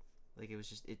 Like,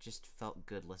 it just felt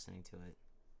good listening to it.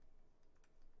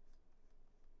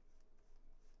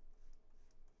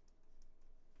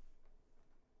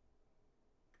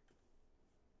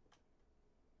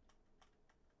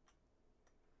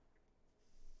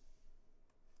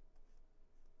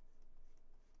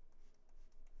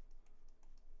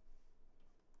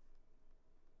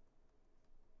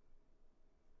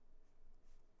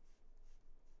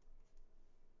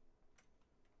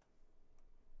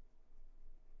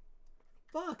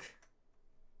 Fuck!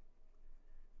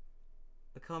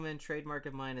 A common trademark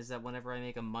of mine is that whenever I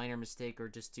make a minor mistake or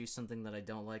just do something that I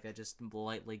don't like, I just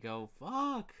politely go,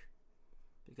 fuck!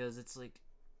 Because it's like,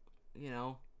 you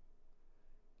know,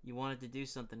 you wanted to do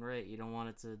something right. You don't want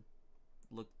it to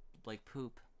look like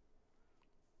poop.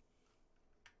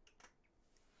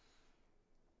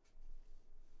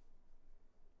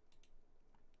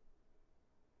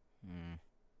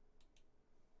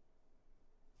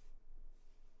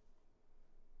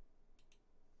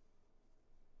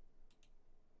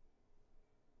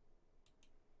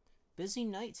 busy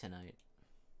night tonight.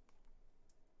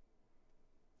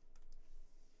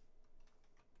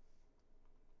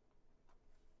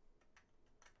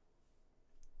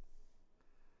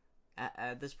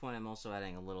 At this point, I'm also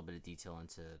adding a little bit of detail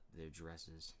into their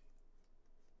dresses.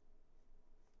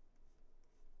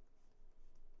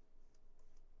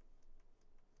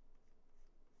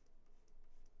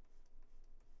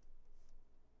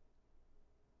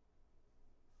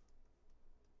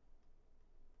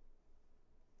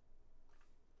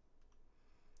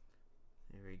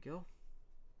 There we go.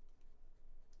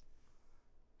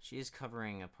 She is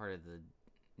covering a part of the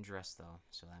dress, though,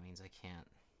 so that means I can't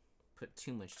put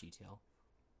too much detail.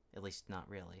 At least, not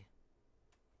really.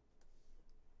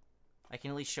 I can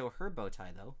at least show her bow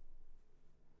tie, though.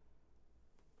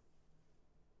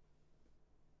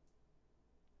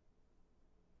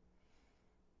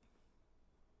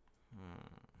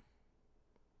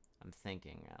 I'm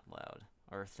thinking out loud.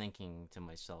 Or thinking to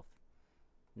myself.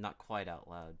 Not quite out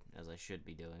loud, as I should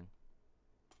be doing.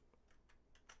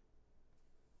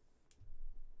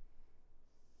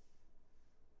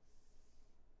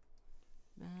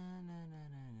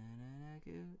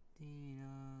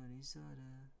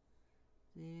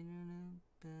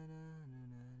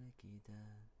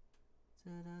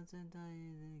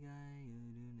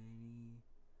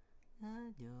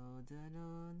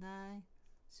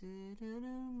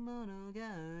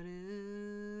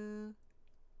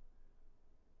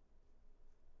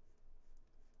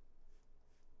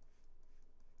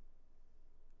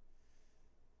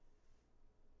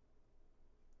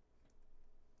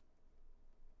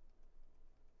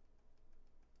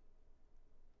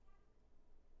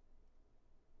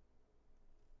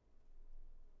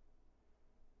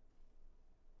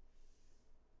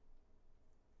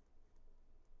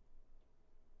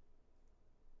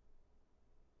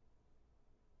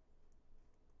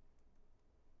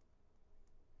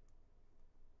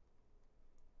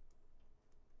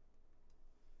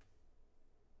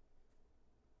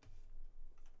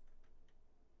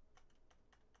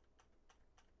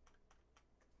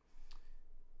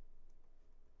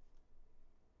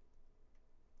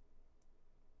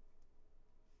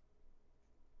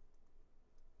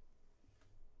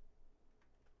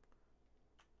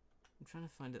 I'm trying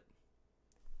to find it.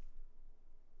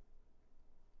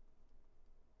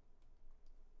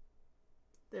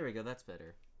 There we go, that's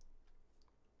better.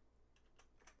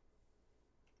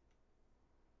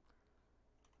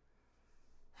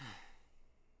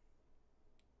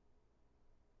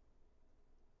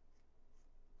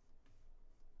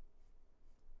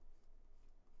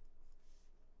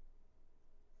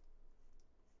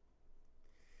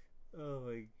 Oh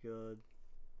my god.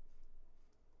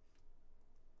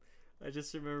 I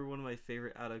just remember one of my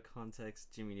favorite out of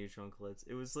context Jimmy Neutron clips.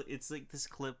 It's like this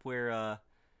clip where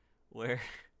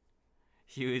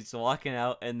he was walking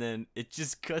out and then it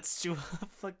just cuts to a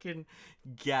fucking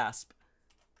gasp.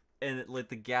 And like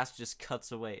the gasp just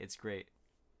cuts away. It's great.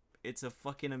 It's a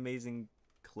fucking amazing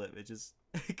clip. It just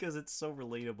because it's so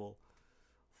relatable.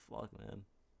 Fuck, man.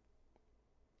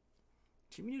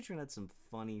 Jimmy Neutron had some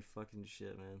funny fucking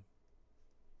shit, man.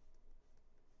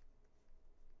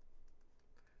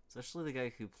 Especially the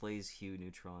guy who plays Hugh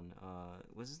Neutron.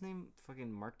 Was his name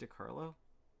fucking Mark DiCarlo?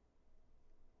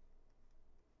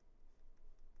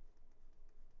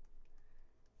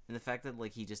 And the fact that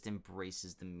like he just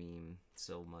embraces the meme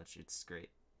so much, it's great.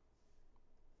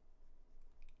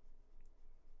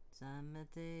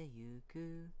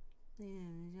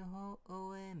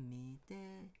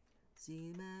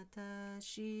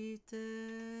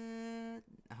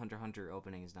 Hunter x Hunter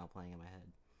opening is now playing in my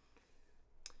head.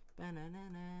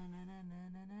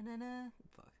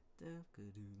 Fuck.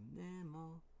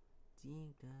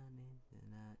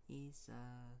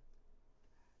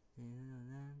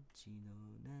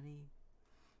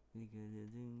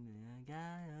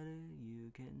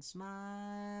 You can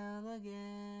smile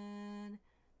again.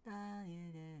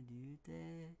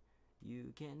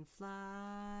 You can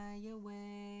fly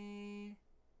away.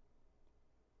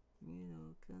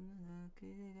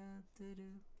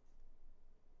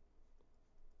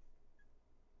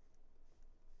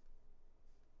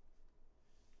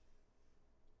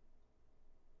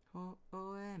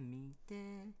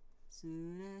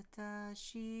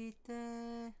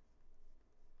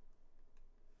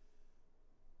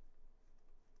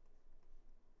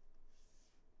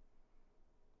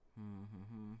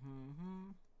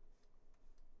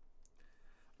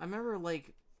 I remember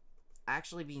like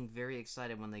actually being very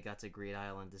excited when they got to Great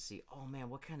Island to see, oh man,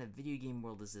 what kind of video game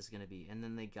world is this gonna be? And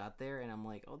then they got there and I'm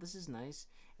like, oh, this is nice.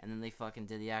 And then they fucking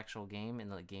did the actual game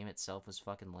and the game itself was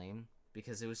fucking lame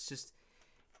because it was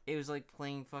like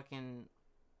playing fucking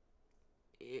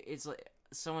it's like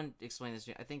someone explained this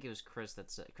to me. I think it was Chris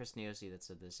Neosi that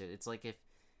said this. It's like if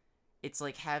it's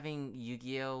like having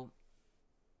Yu-Gi-Oh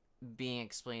being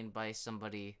explained by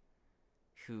somebody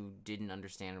who didn't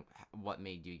understand what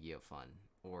made Yu-Gi-Oh fun,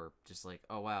 or just like,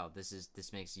 oh wow, this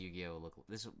makes Yu-Gi-Oh look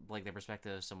this like the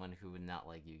perspective of someone who would not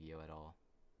like Yu-Gi-Oh at all.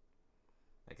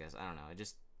 I guess I don't know.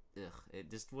 It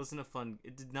just wasn't a fun.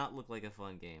 It did not look like a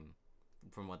fun game,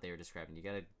 from what they were describing. You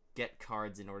gotta get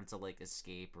cards in order to like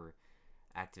escape or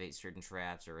activate certain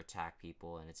traps or attack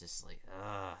people, and it's just like,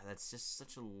 that's just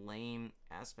such a lame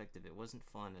aspect of it. It wasn't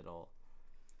fun at all.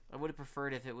 I would have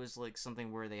preferred if it was like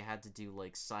something where they had to do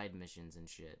like side missions and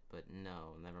shit, but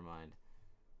no, never mind.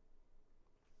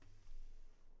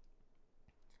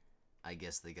 I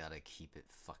guess they gotta keep it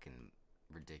fucking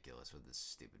ridiculous with this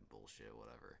stupid bullshit,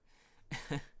 whatever.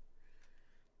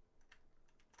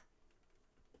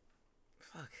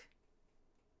 Fuck.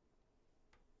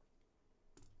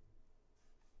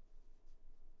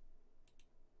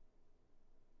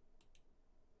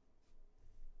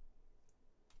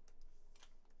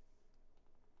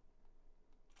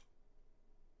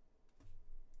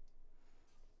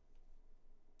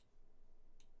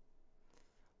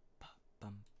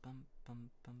 Bum bum bum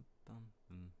bum bum.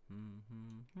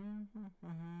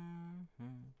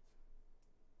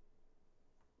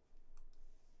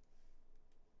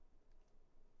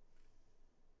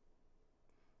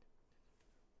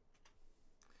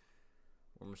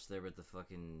 We're almost there with the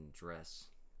fucking dress.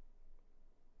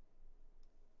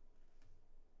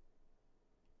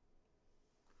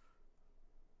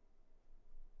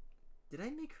 Did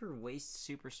I make her waist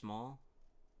super small?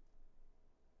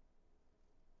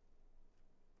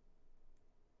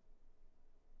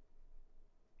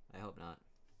 I hope not.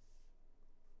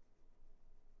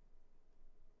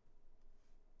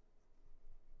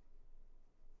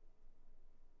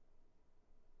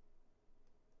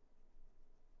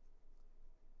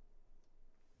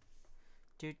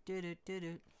 Do do do do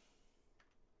do.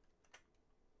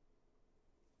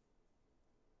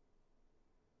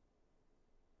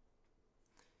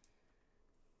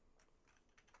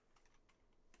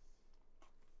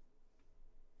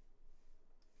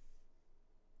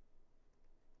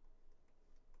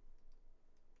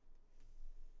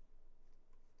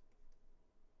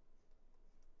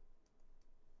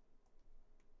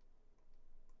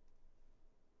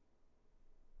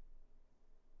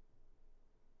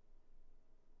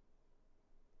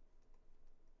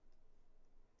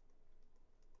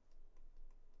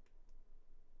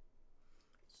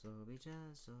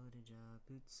 Sobija, Sorija,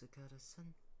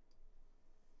 Butsukara-san.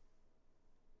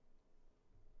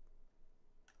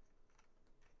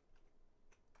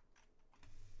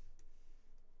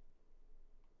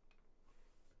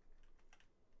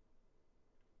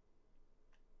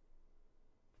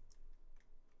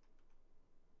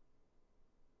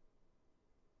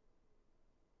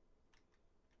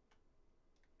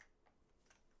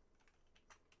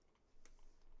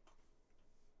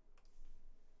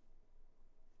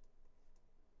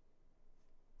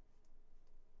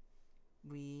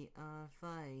 We are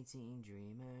fighting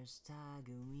dreamers.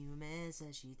 Tagumi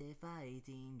Mesashite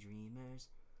fighting dreamers.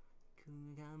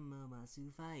 Kumikama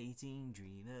Masu fighting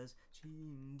dreamers.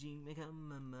 Shinjin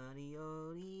Mekama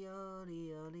Mario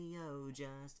Rio.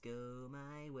 Just go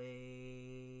my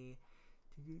way.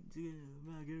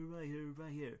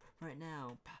 Right here, right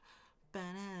now.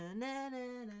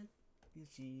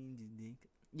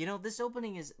 You know, this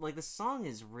opening is like the song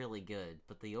is really good,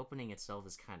 but the opening itself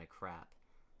is kind of crap.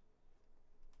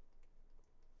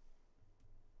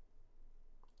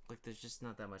 Like, there's just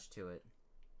not that much to it.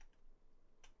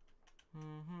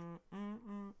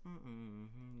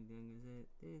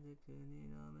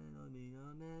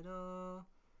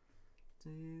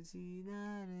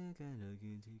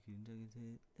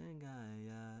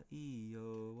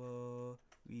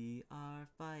 We are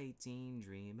fighting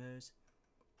dreamers.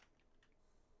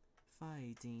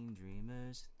 Fighting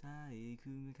dreamers.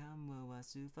 Taiku Kama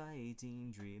Wasu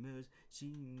fighting dreamers.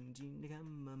 Shinjin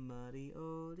Kama Mari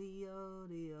Olio.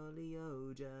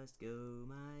 Just go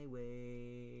my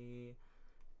way.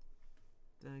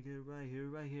 Tiger right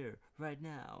here, right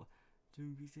now. To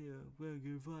be still,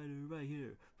 burger fighter right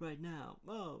here, right now.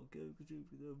 Oh, go to the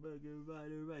burger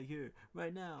fighter right here,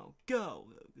 right now. Go!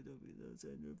 Go to the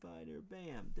center fighter,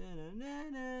 bam!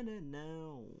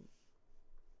 No.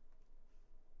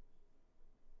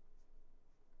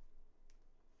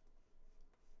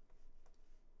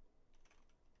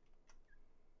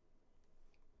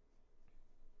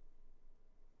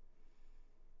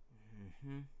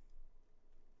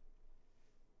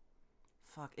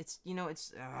 Fuck, it's, you know, it's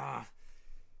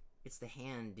the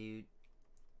hand, dude.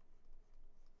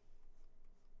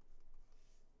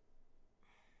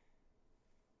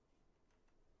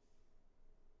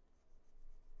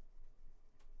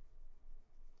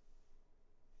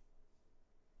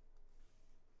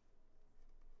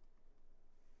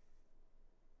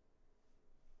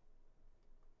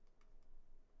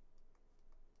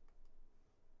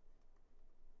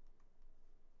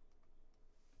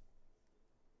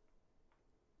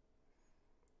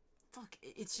 fuck?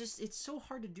 It's just, it's so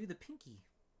hard to do the pinky.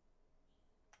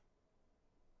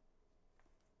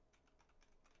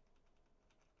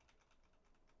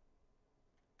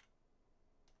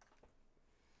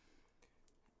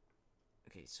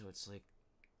 Okay, so it's like,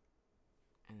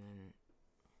 and then,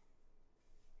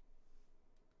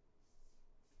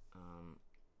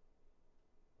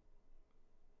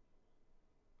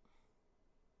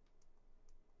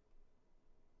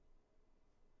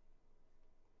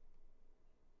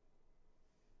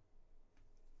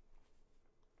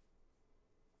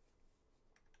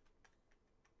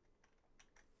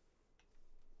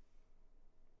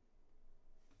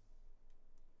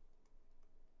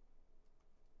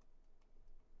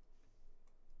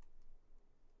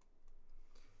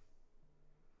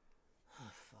 oh,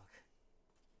 fuck.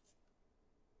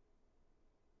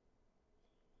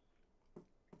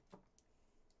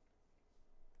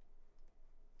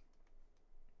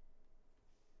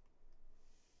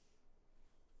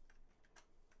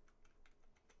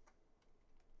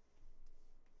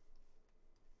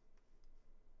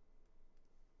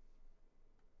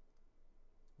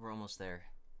 We're almost there.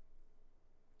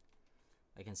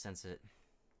 I can sense it.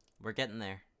 We're getting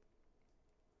there.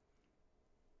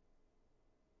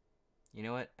 You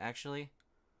know what? Actually,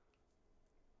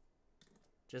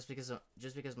 just because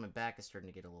my back is starting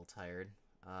to get a little tired,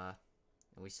 and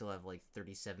we still have like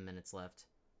 37 minutes left,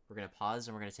 we're gonna pause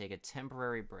and we're gonna take a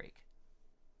temporary break.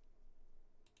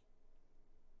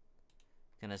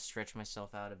 Gonna stretch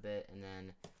myself out a bit, and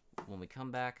then when we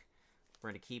come back, we're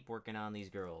gonna keep working on these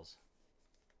girls.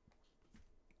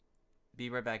 Be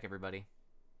right back, everybody.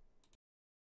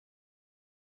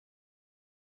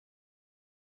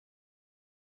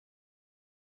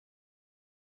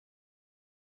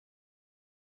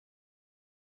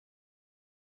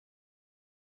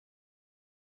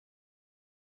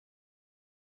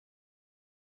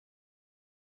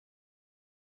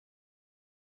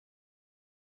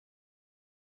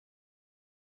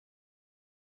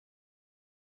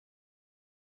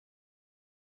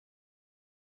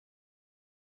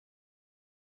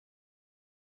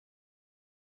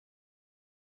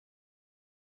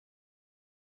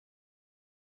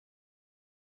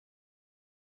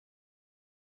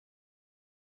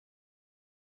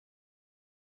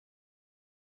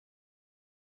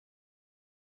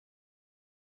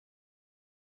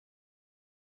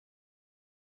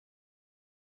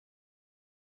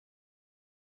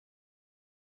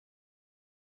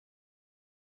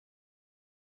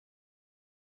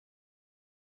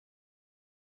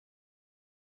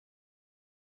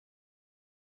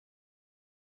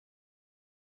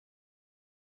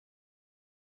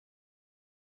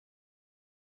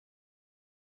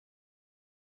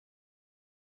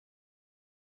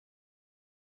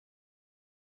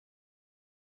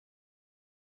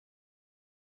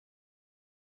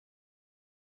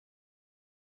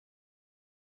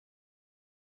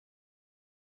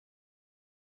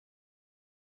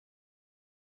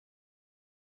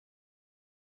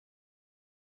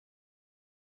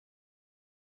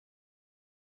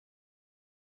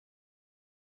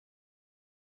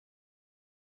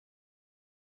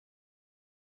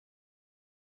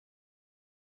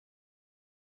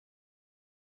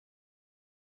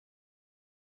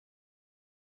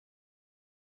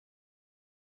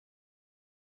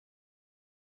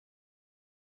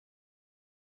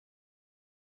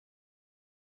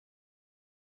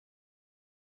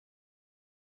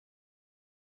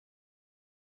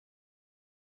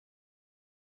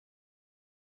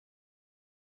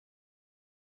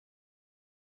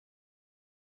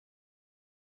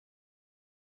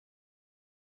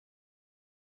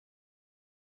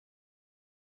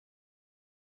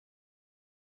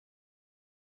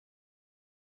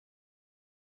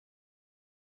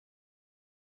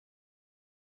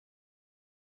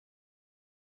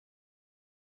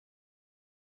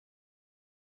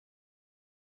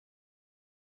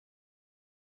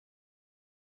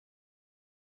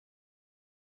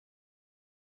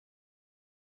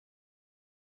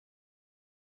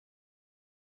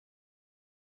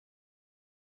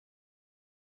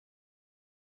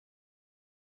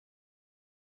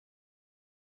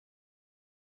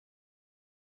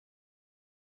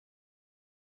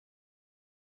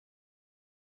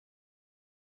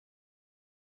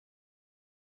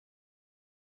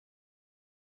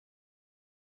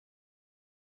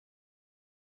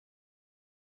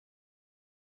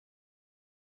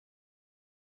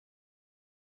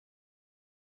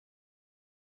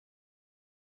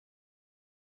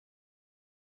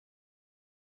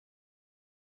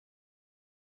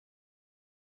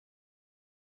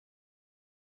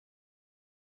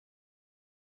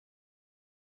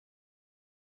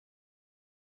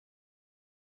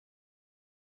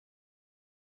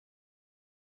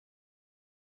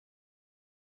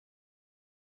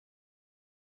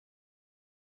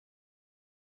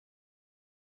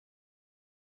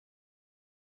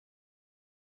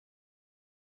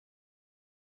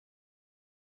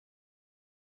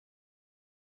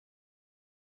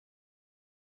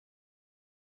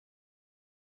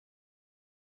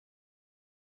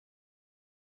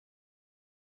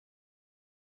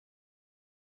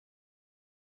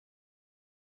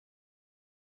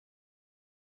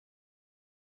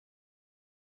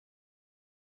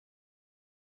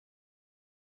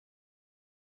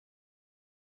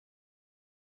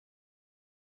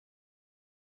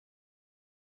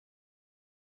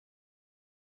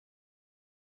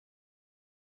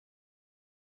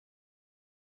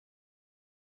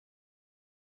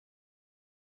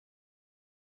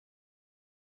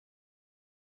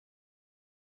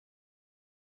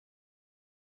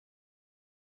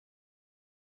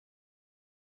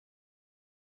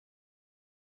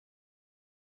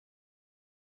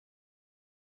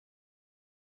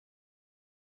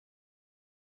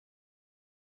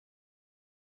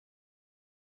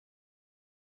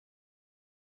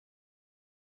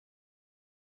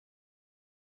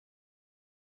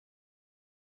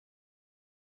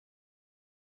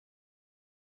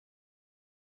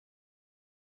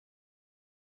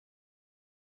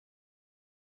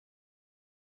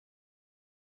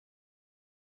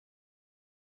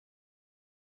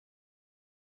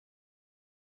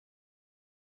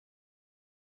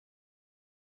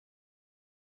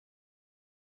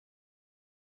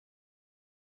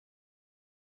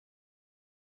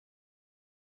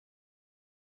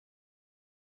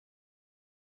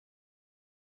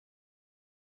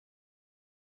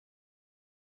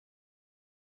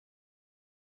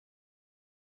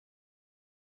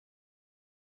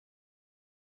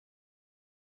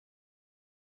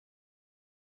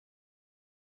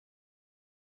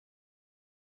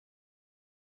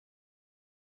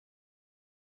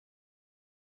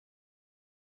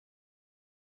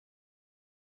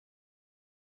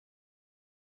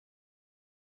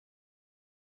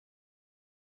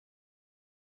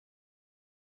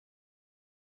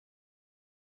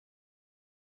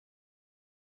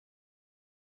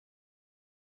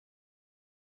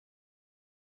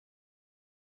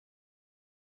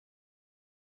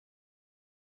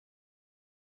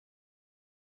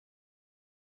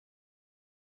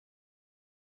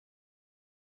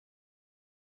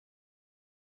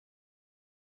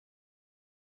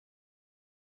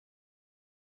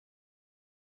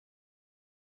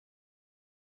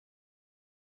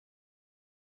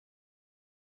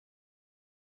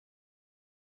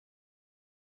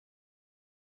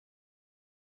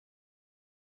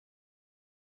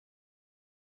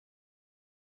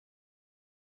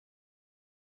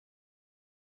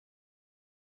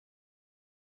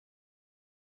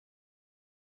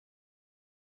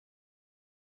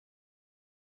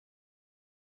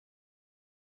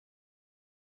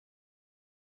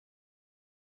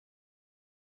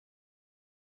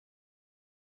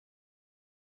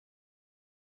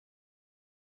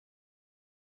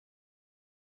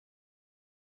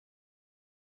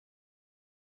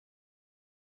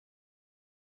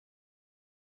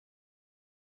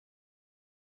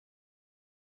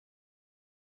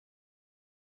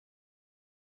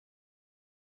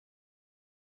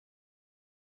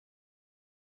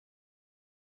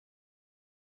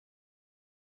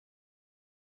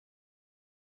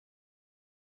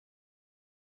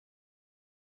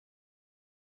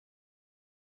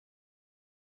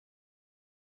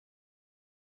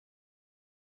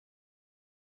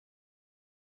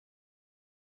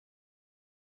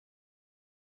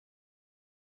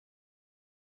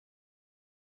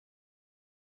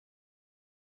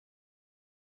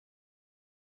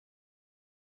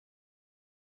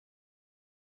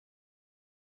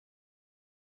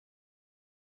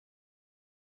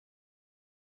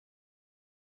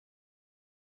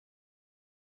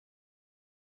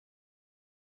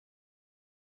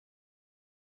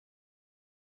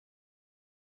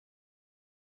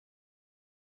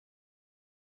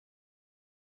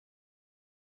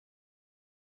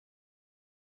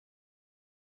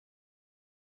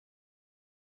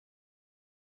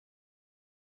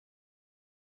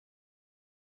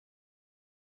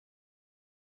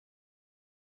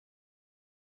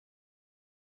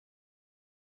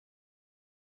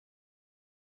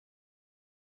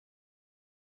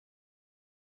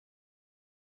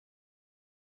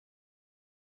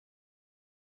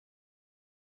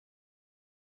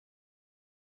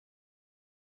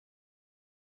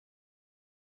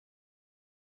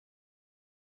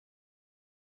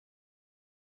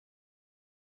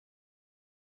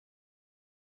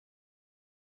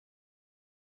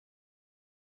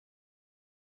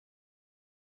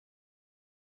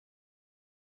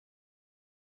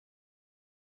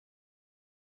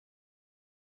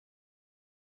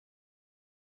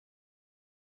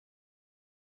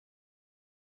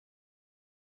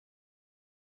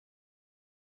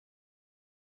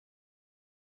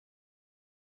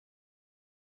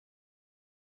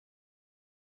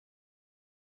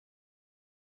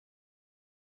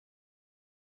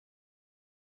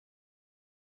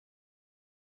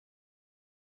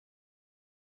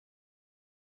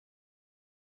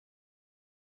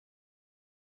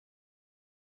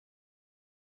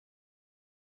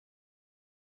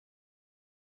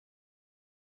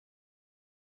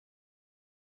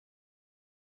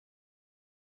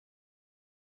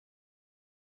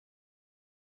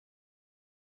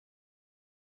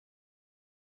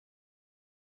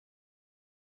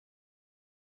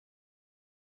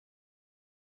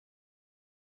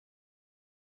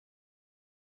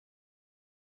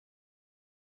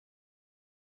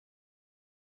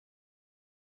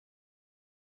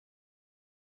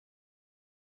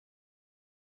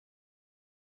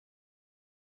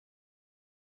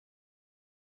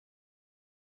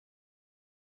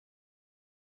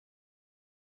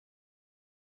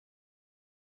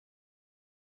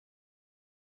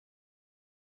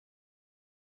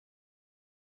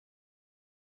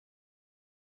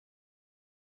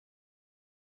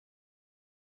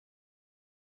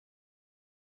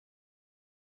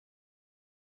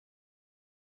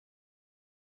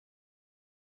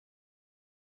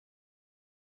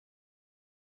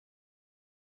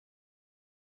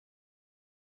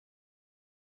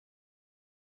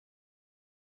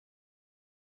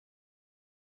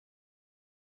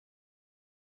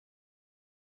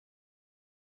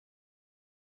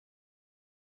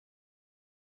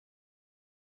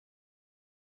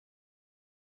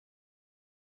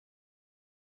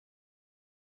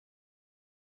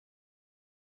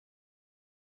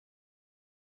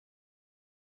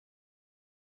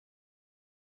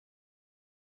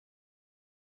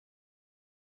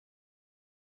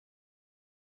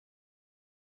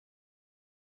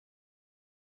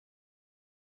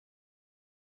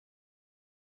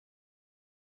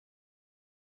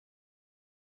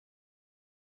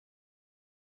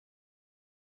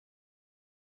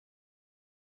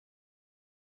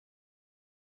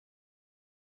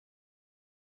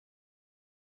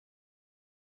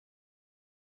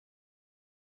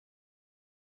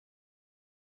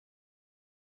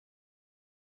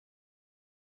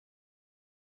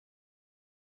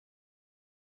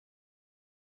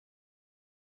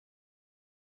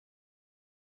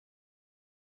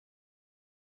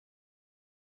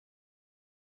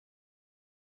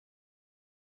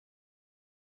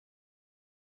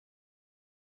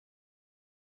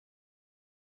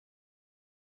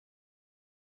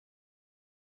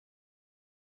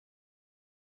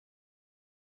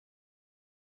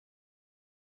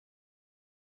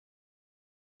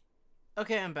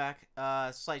 Okay, I'm back.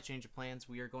 Slight change of plans.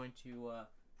 We are going to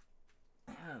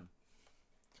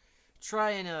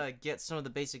try and get some of the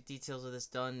basic details of this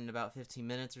done in about 15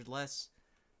 minutes or less,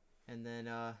 and then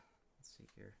let's see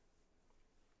here,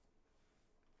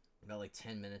 about like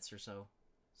 10 minutes or so.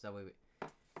 So that way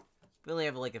we only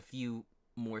have like a few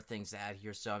more things to add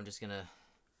here. So I'm just gonna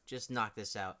knock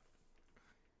this out.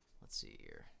 Let's see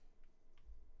here.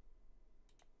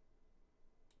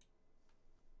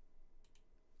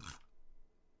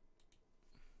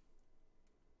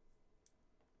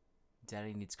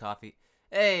 Daddy needs coffee.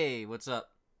 Hey, what's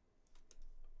up?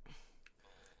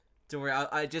 Don't worry.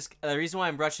 I just the reason why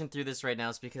I'm rushing through this right now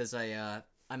is because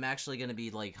I'm actually gonna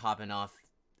be like hopping off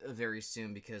very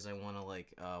soon because I want to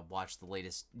like watch the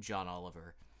latest John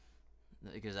Oliver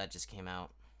because that just came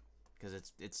out because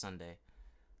it's Sunday.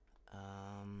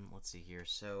 Let's see here.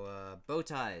 So bow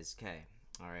ties. Okay.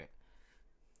 All right.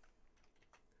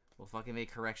 We'll fucking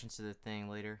make corrections to the thing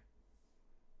later.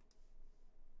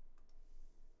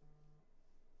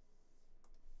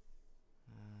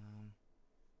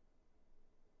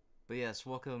 But yes,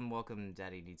 welcome.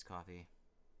 Daddy needs coffee.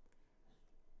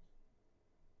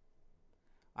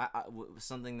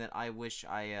 Something that I wish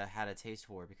I had a taste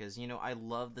for because you know I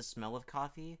love the smell of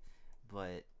coffee,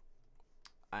 but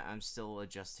I'm still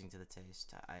adjusting to the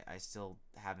taste. I still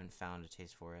haven't found a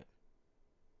taste for it.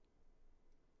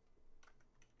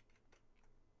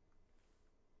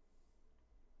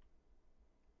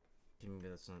 Maybe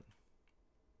that's not.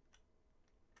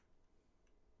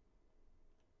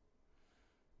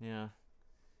 Yeah.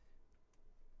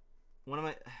 One of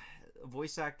my a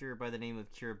voice actor by the name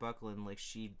of Kira Buckland, like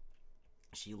she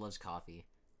loves coffee,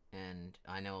 and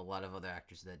I know a lot of other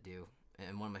actors that do.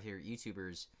 And one of my favorite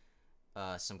YouTubers,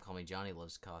 some call me Johnny,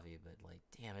 loves coffee, but like,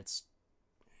 damn, it's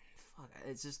fuck.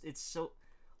 It's just it's so.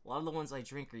 A lot of the ones I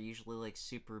drink are usually like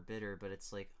super bitter, but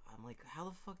it's like I'm like, how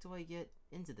the fuck do I get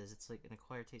into this? It's like an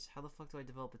acquired taste. How the fuck do I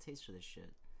develop a taste for this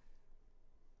shit?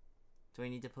 Do I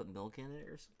need to put milk in it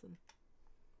or something?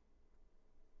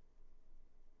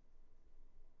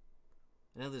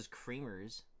 I know there's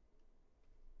creamers.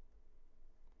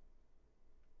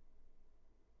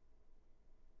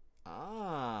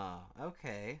 Ah,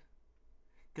 okay.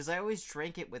 Because I always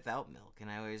drank it without milk, and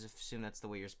I always assume that's the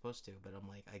way you're supposed to. But I'm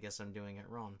like, I guess I'm doing it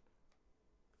wrong,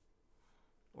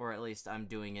 or at least I'm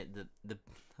doing it the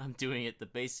I'm doing it the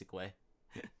basic way.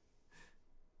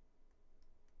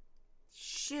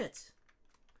 Shit.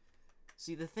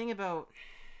 See, the thing about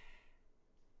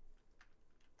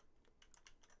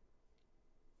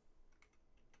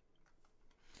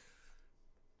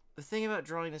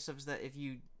drawing this up is that if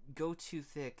you go too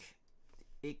thick,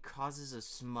 it causes a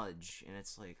smudge, and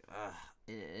it's like, ugh,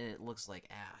 it looks like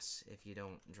ass if you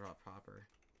don't draw proper.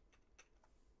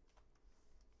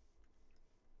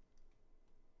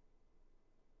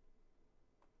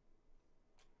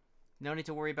 No need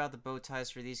to worry about the bow ties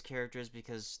for these characters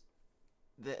because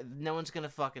no one's gonna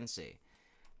fucking see.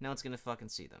 No one's gonna fucking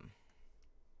see them.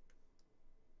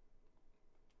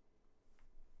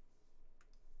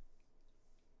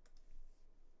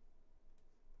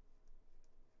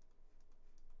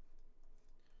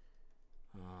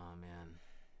 Oh, man.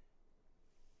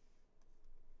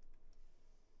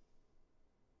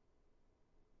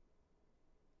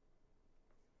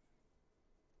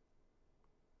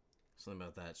 Something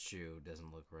about that shoe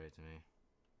doesn't look right to me.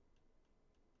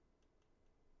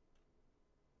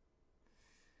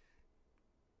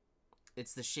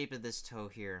 It's the shape of this toe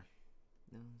here.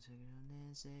 I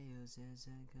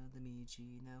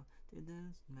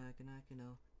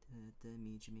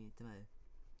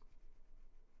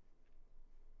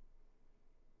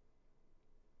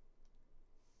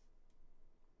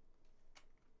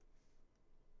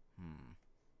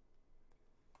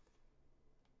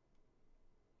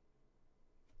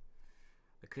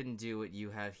couldn't do what you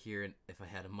have here if I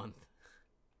had a month.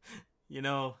 You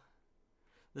know,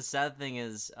 the sad thing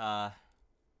is,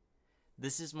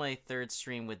 this is my third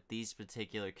stream with these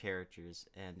particular characters,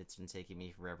 and it's been taking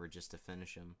me forever just to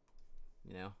finish them.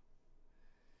 You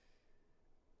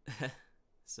know?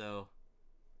 So.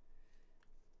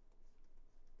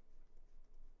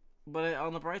 But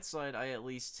on the bright side, I at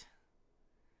least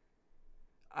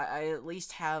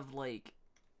have, like,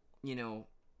 you know,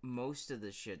 most of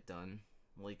the shit done.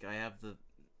 Like, I have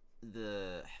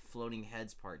the floating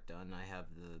heads part done. I have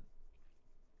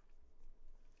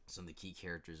some of the key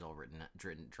characters all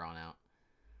drawn out.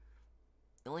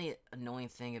 The only annoying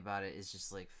thing about it is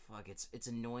just like, fuck, it's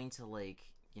annoying to,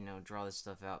 like, you know, draw this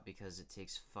stuff out because it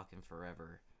takes fucking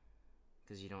forever.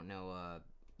 Because you don't know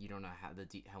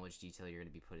how much detail you're gonna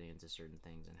be putting into certain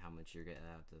things and how much you're gonna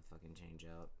have to fucking change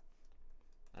out.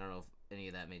 I don't know if any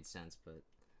of that made sense, but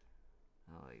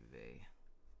oy vey.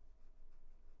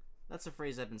 That's a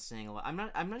phrase I've been saying a lot.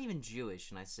 I'm not even Jewish,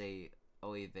 and I say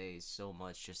oy vey so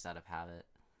much just out of habit.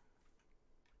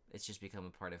 It's just become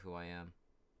a part of who I am.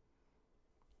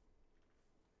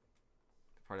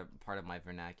 Part of my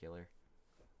vernacular.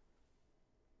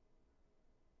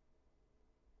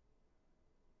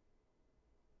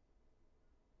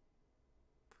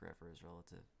 Forever is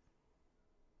relative.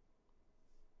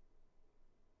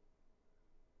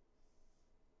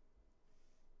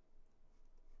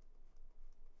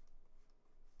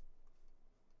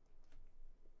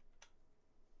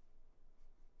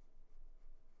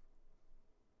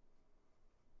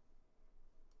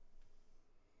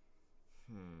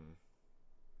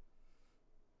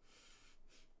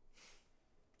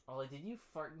 Ollie, did you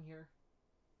fart in here?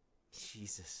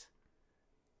 Jesus.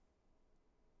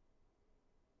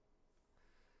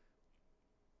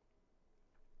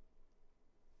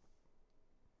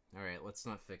 Alright, let's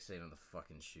not fixate on the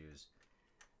fucking shoes.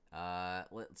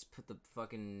 Let's put the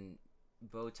fucking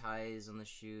bow ties on the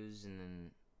shoes and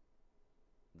then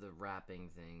the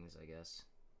wrapping things, I guess.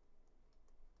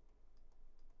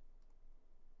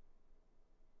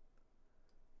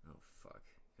 Oh, fuck.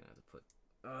 Gonna have to put...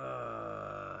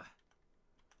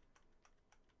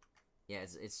 Yeah,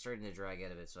 it's starting to drag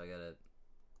out of it, so I gotta...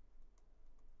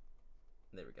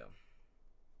 There we go.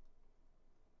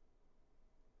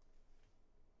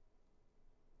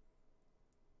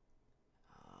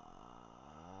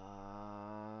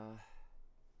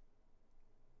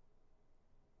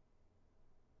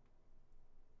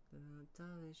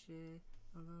 Shit,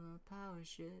 power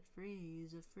shit,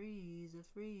 freeze, freeze,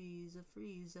 freeze,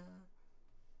 freeze.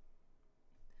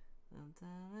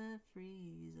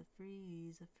 Freeze,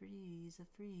 freeze, freeze,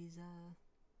 freeze.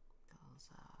 Goes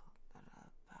out,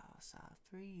 power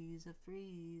freeze,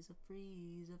 freeze,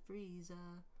 freeze, freeze.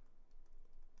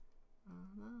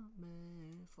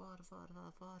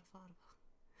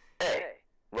 Hey,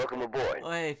 welcome aboard.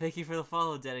 Oh, hey, thank you for the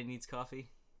follow, Daddy Needs Coffee.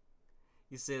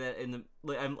 You say that in the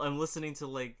like I'm listening to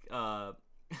like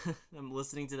I'm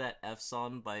listening to that F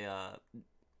song by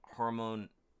Hormone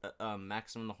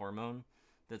Maximum the Hormone.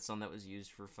 That song that was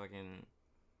used for fucking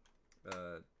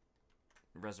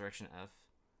Resurrection F.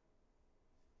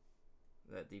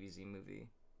 That DBZ movie.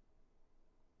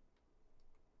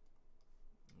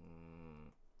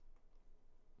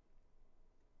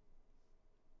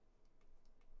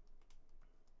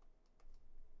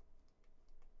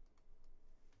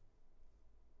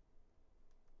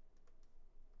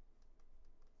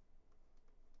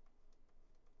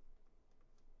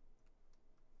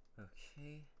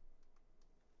 Okay.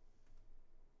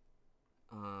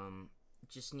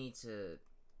 Just need to...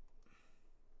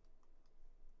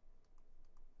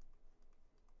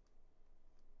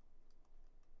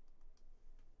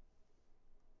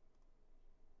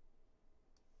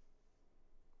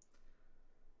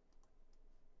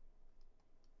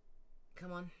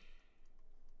 Come on.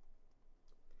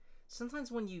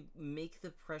 Sometimes when you make the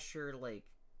pressure, like,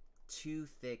 too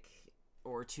thick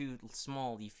or too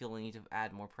small, you feel the need to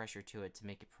add more pressure to it to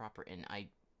make it proper, and I...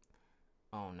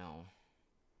 Oh, no.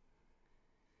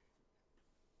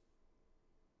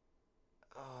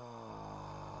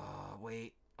 Oh,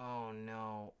 wait. Oh,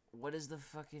 no. What does the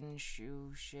fucking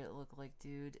shoe shit look like,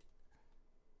 dude?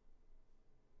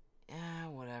 Yeah,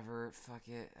 whatever. Fuck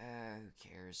it. Who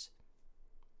cares?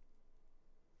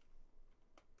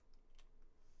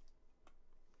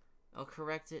 I'll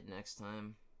correct it next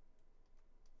time.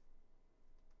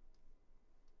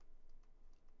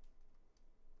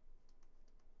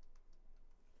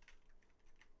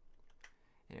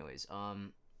 Anyways,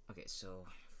 okay, so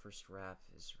first wrap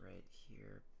is right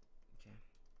here. Okay.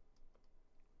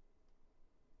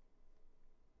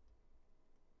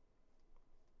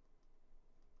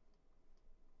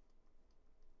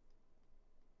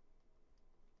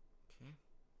 Okay.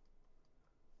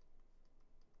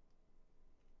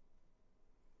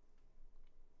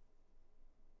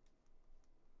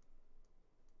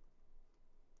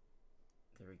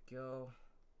 There we go.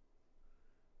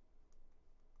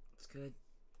 It's good.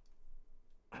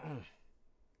 I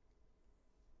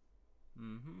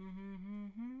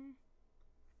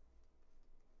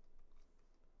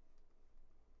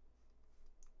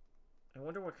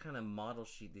wonder what kind of model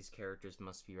sheet these characters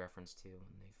must be referenced to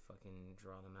when they fucking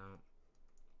draw them out.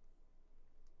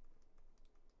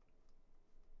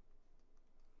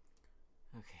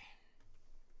 Okay.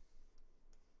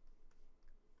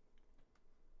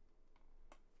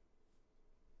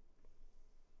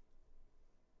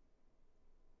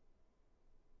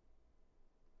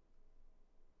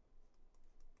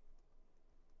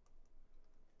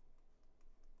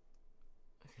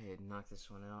 Okay, knock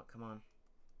this one out. Come on.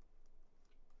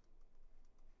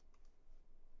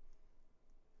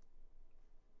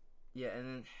 Yeah, and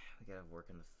then we gotta work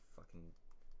on the fucking.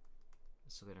 I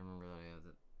still gotta remember that I have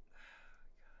the.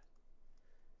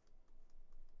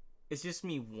 It's just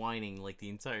me whining like the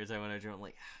entire time when I draw. I'm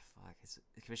like, fuck, it's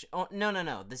a commission. Oh,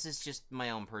 no. This is just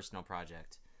my own personal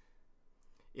project.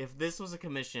 If this was a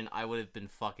commission, I would have been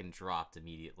fucking dropped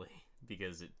immediately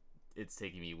because it's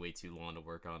taking me way too long to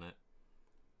work on it.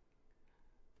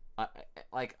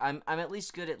 I'm at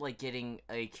least good at like getting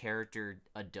a character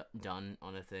done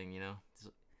on a thing, you know.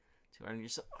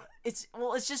 It's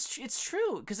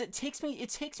true because it takes me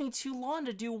too long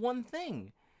to do one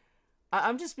thing.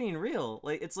 I'm just being real.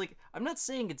 Like it's like I'm not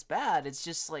saying it's bad. It's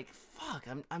just like fuck.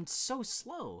 I'm so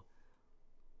slow.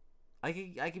 I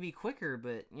could be quicker,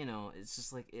 but you know, it's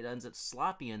just like it ends up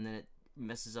sloppy, and then it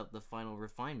messes up the final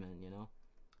refinement. You know,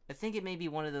 I think it may be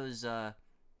one of those.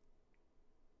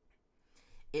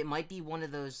 It might be one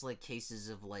of those like cases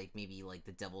of like maybe like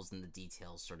the devil's in the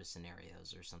details sort of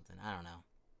scenarios or something. I don't know.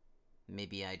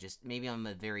 Maybe I'm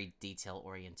a very detail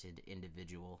oriented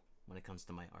individual when it comes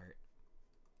to my art.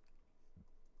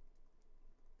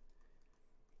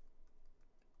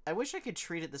 I wish I could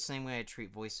treat it the same way I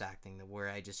treat voice acting, where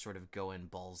I just sort of go in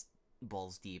balls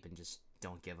deep and just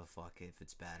don't give a fuck if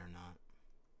it's bad or not.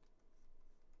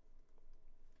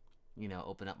 You know,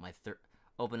 open up my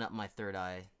third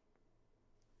eye.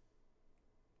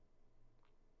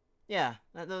 Yeah,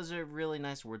 those are really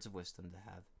nice words of wisdom to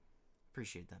have.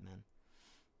 Appreciate that, man.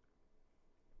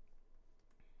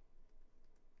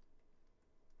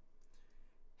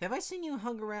 Have I seen you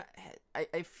hung around?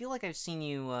 I feel like I've seen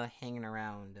you hanging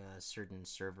around a certain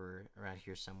server around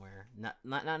here somewhere.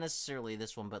 Not necessarily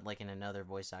this one, but like in another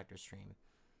voice actor stream.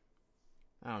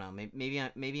 I don't know. Maybe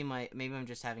I'm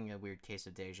just having a weird case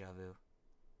of deja vu.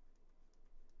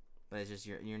 But it's just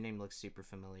your name looks super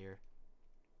familiar.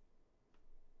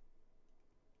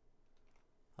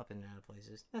 Up and down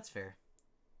places. That's fair.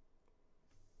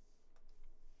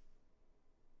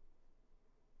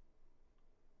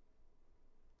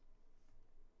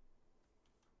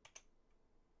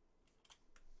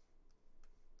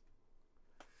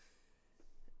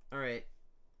 Alright.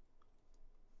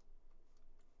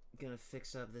 Gonna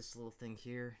fix up this little thing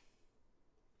here.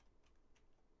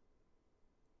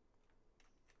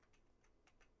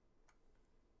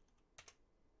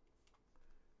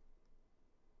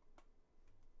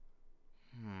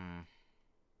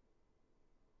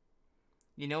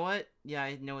 You know what? Yeah,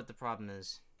 I know what the problem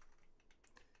is.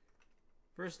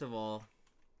 First of all,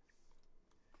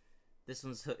 this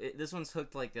one's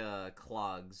hooked like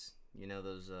clogs. You know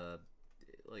those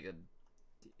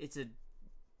it's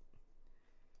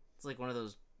like one of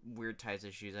those weird types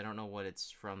of shoes. I don't know what it's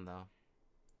from though.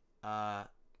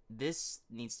 This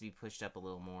needs to be pushed up a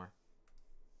little more.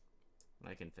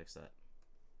 I can fix that.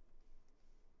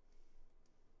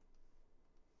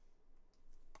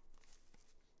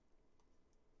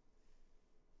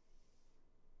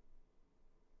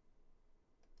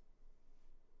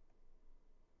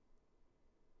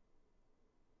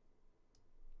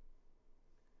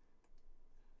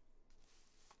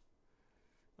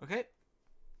 Okay.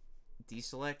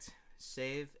 Deselect,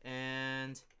 save,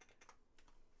 and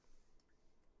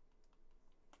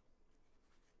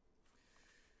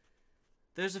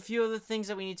there's a few other things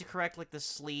that we need to correct, like the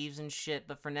sleeves and shit,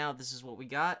 but for now, this is what we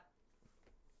got.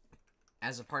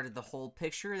 As a part of the whole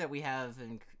picture that we have,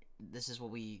 and this is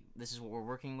what we're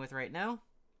working with right now.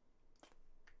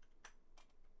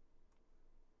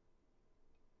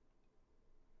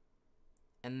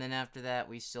 And then after that,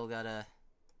 we still gotta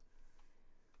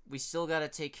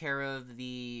take care of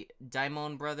the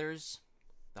Daimon brothers,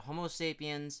 the Homo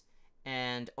sapiens,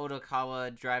 and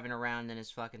Odokawa driving around in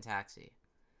his fucking taxi.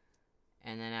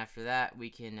 And then after that, we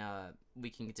can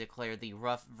declare the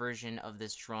rough version of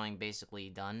this drawing basically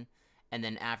done. And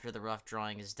then after the rough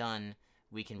drawing is done,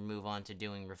 we can move on to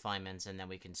doing refinements, and then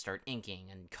we can start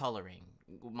inking and coloring.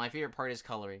 My favorite part is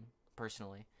coloring,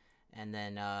 personally. And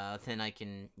then I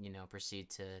can, proceed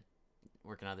to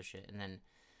work on other shit. And then,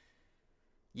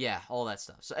 yeah, all that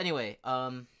stuff. So anyway,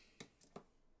 gonna...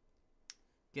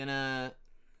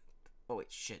 Oh, wait,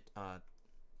 shit.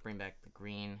 Bring back the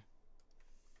green.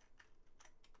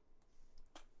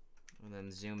 And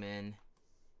then zoom in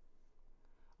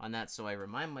on that so I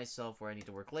remind myself where I need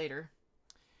to work later.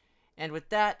 And with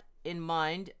that in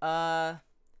mind,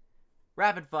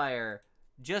 rapid fire.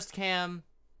 Just cam.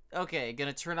 Okay,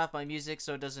 gonna turn off my music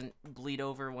so it doesn't bleed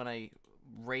over when I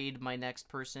raid my next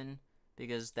person,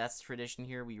 because that's tradition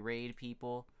here. We raid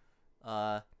people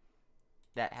that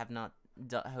have not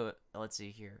let's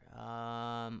see here.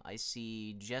 I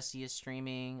see Jesse is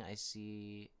streaming. I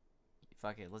see.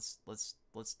 Fuck it.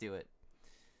 Let's do it.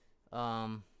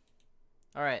 All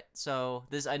right. So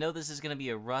I know this is gonna be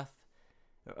a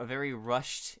very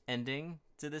rushed ending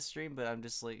to this stream, but I'm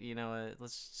just like, you know what?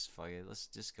 Let's just fuck it. Let's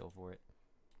just go for it.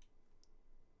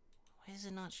 Why is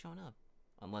it not showing up?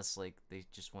 Unless like they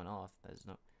just went off. There's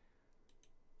no.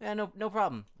 Yeah, no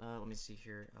problem. Let me see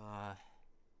here.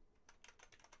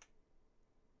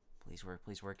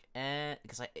 Please work. And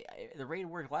because the raid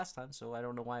worked last time, so I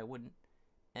don't know why it wouldn't.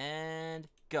 And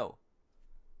go.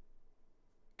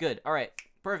 Good. All right.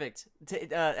 Perfect.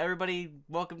 Everybody,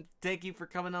 welcome. Thank you for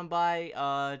coming on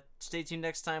by. Stay tuned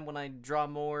next time when I draw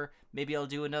more. Maybe I'll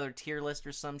do another tier list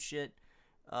or some shit.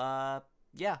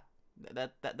 Yeah.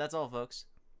 That's all, folks.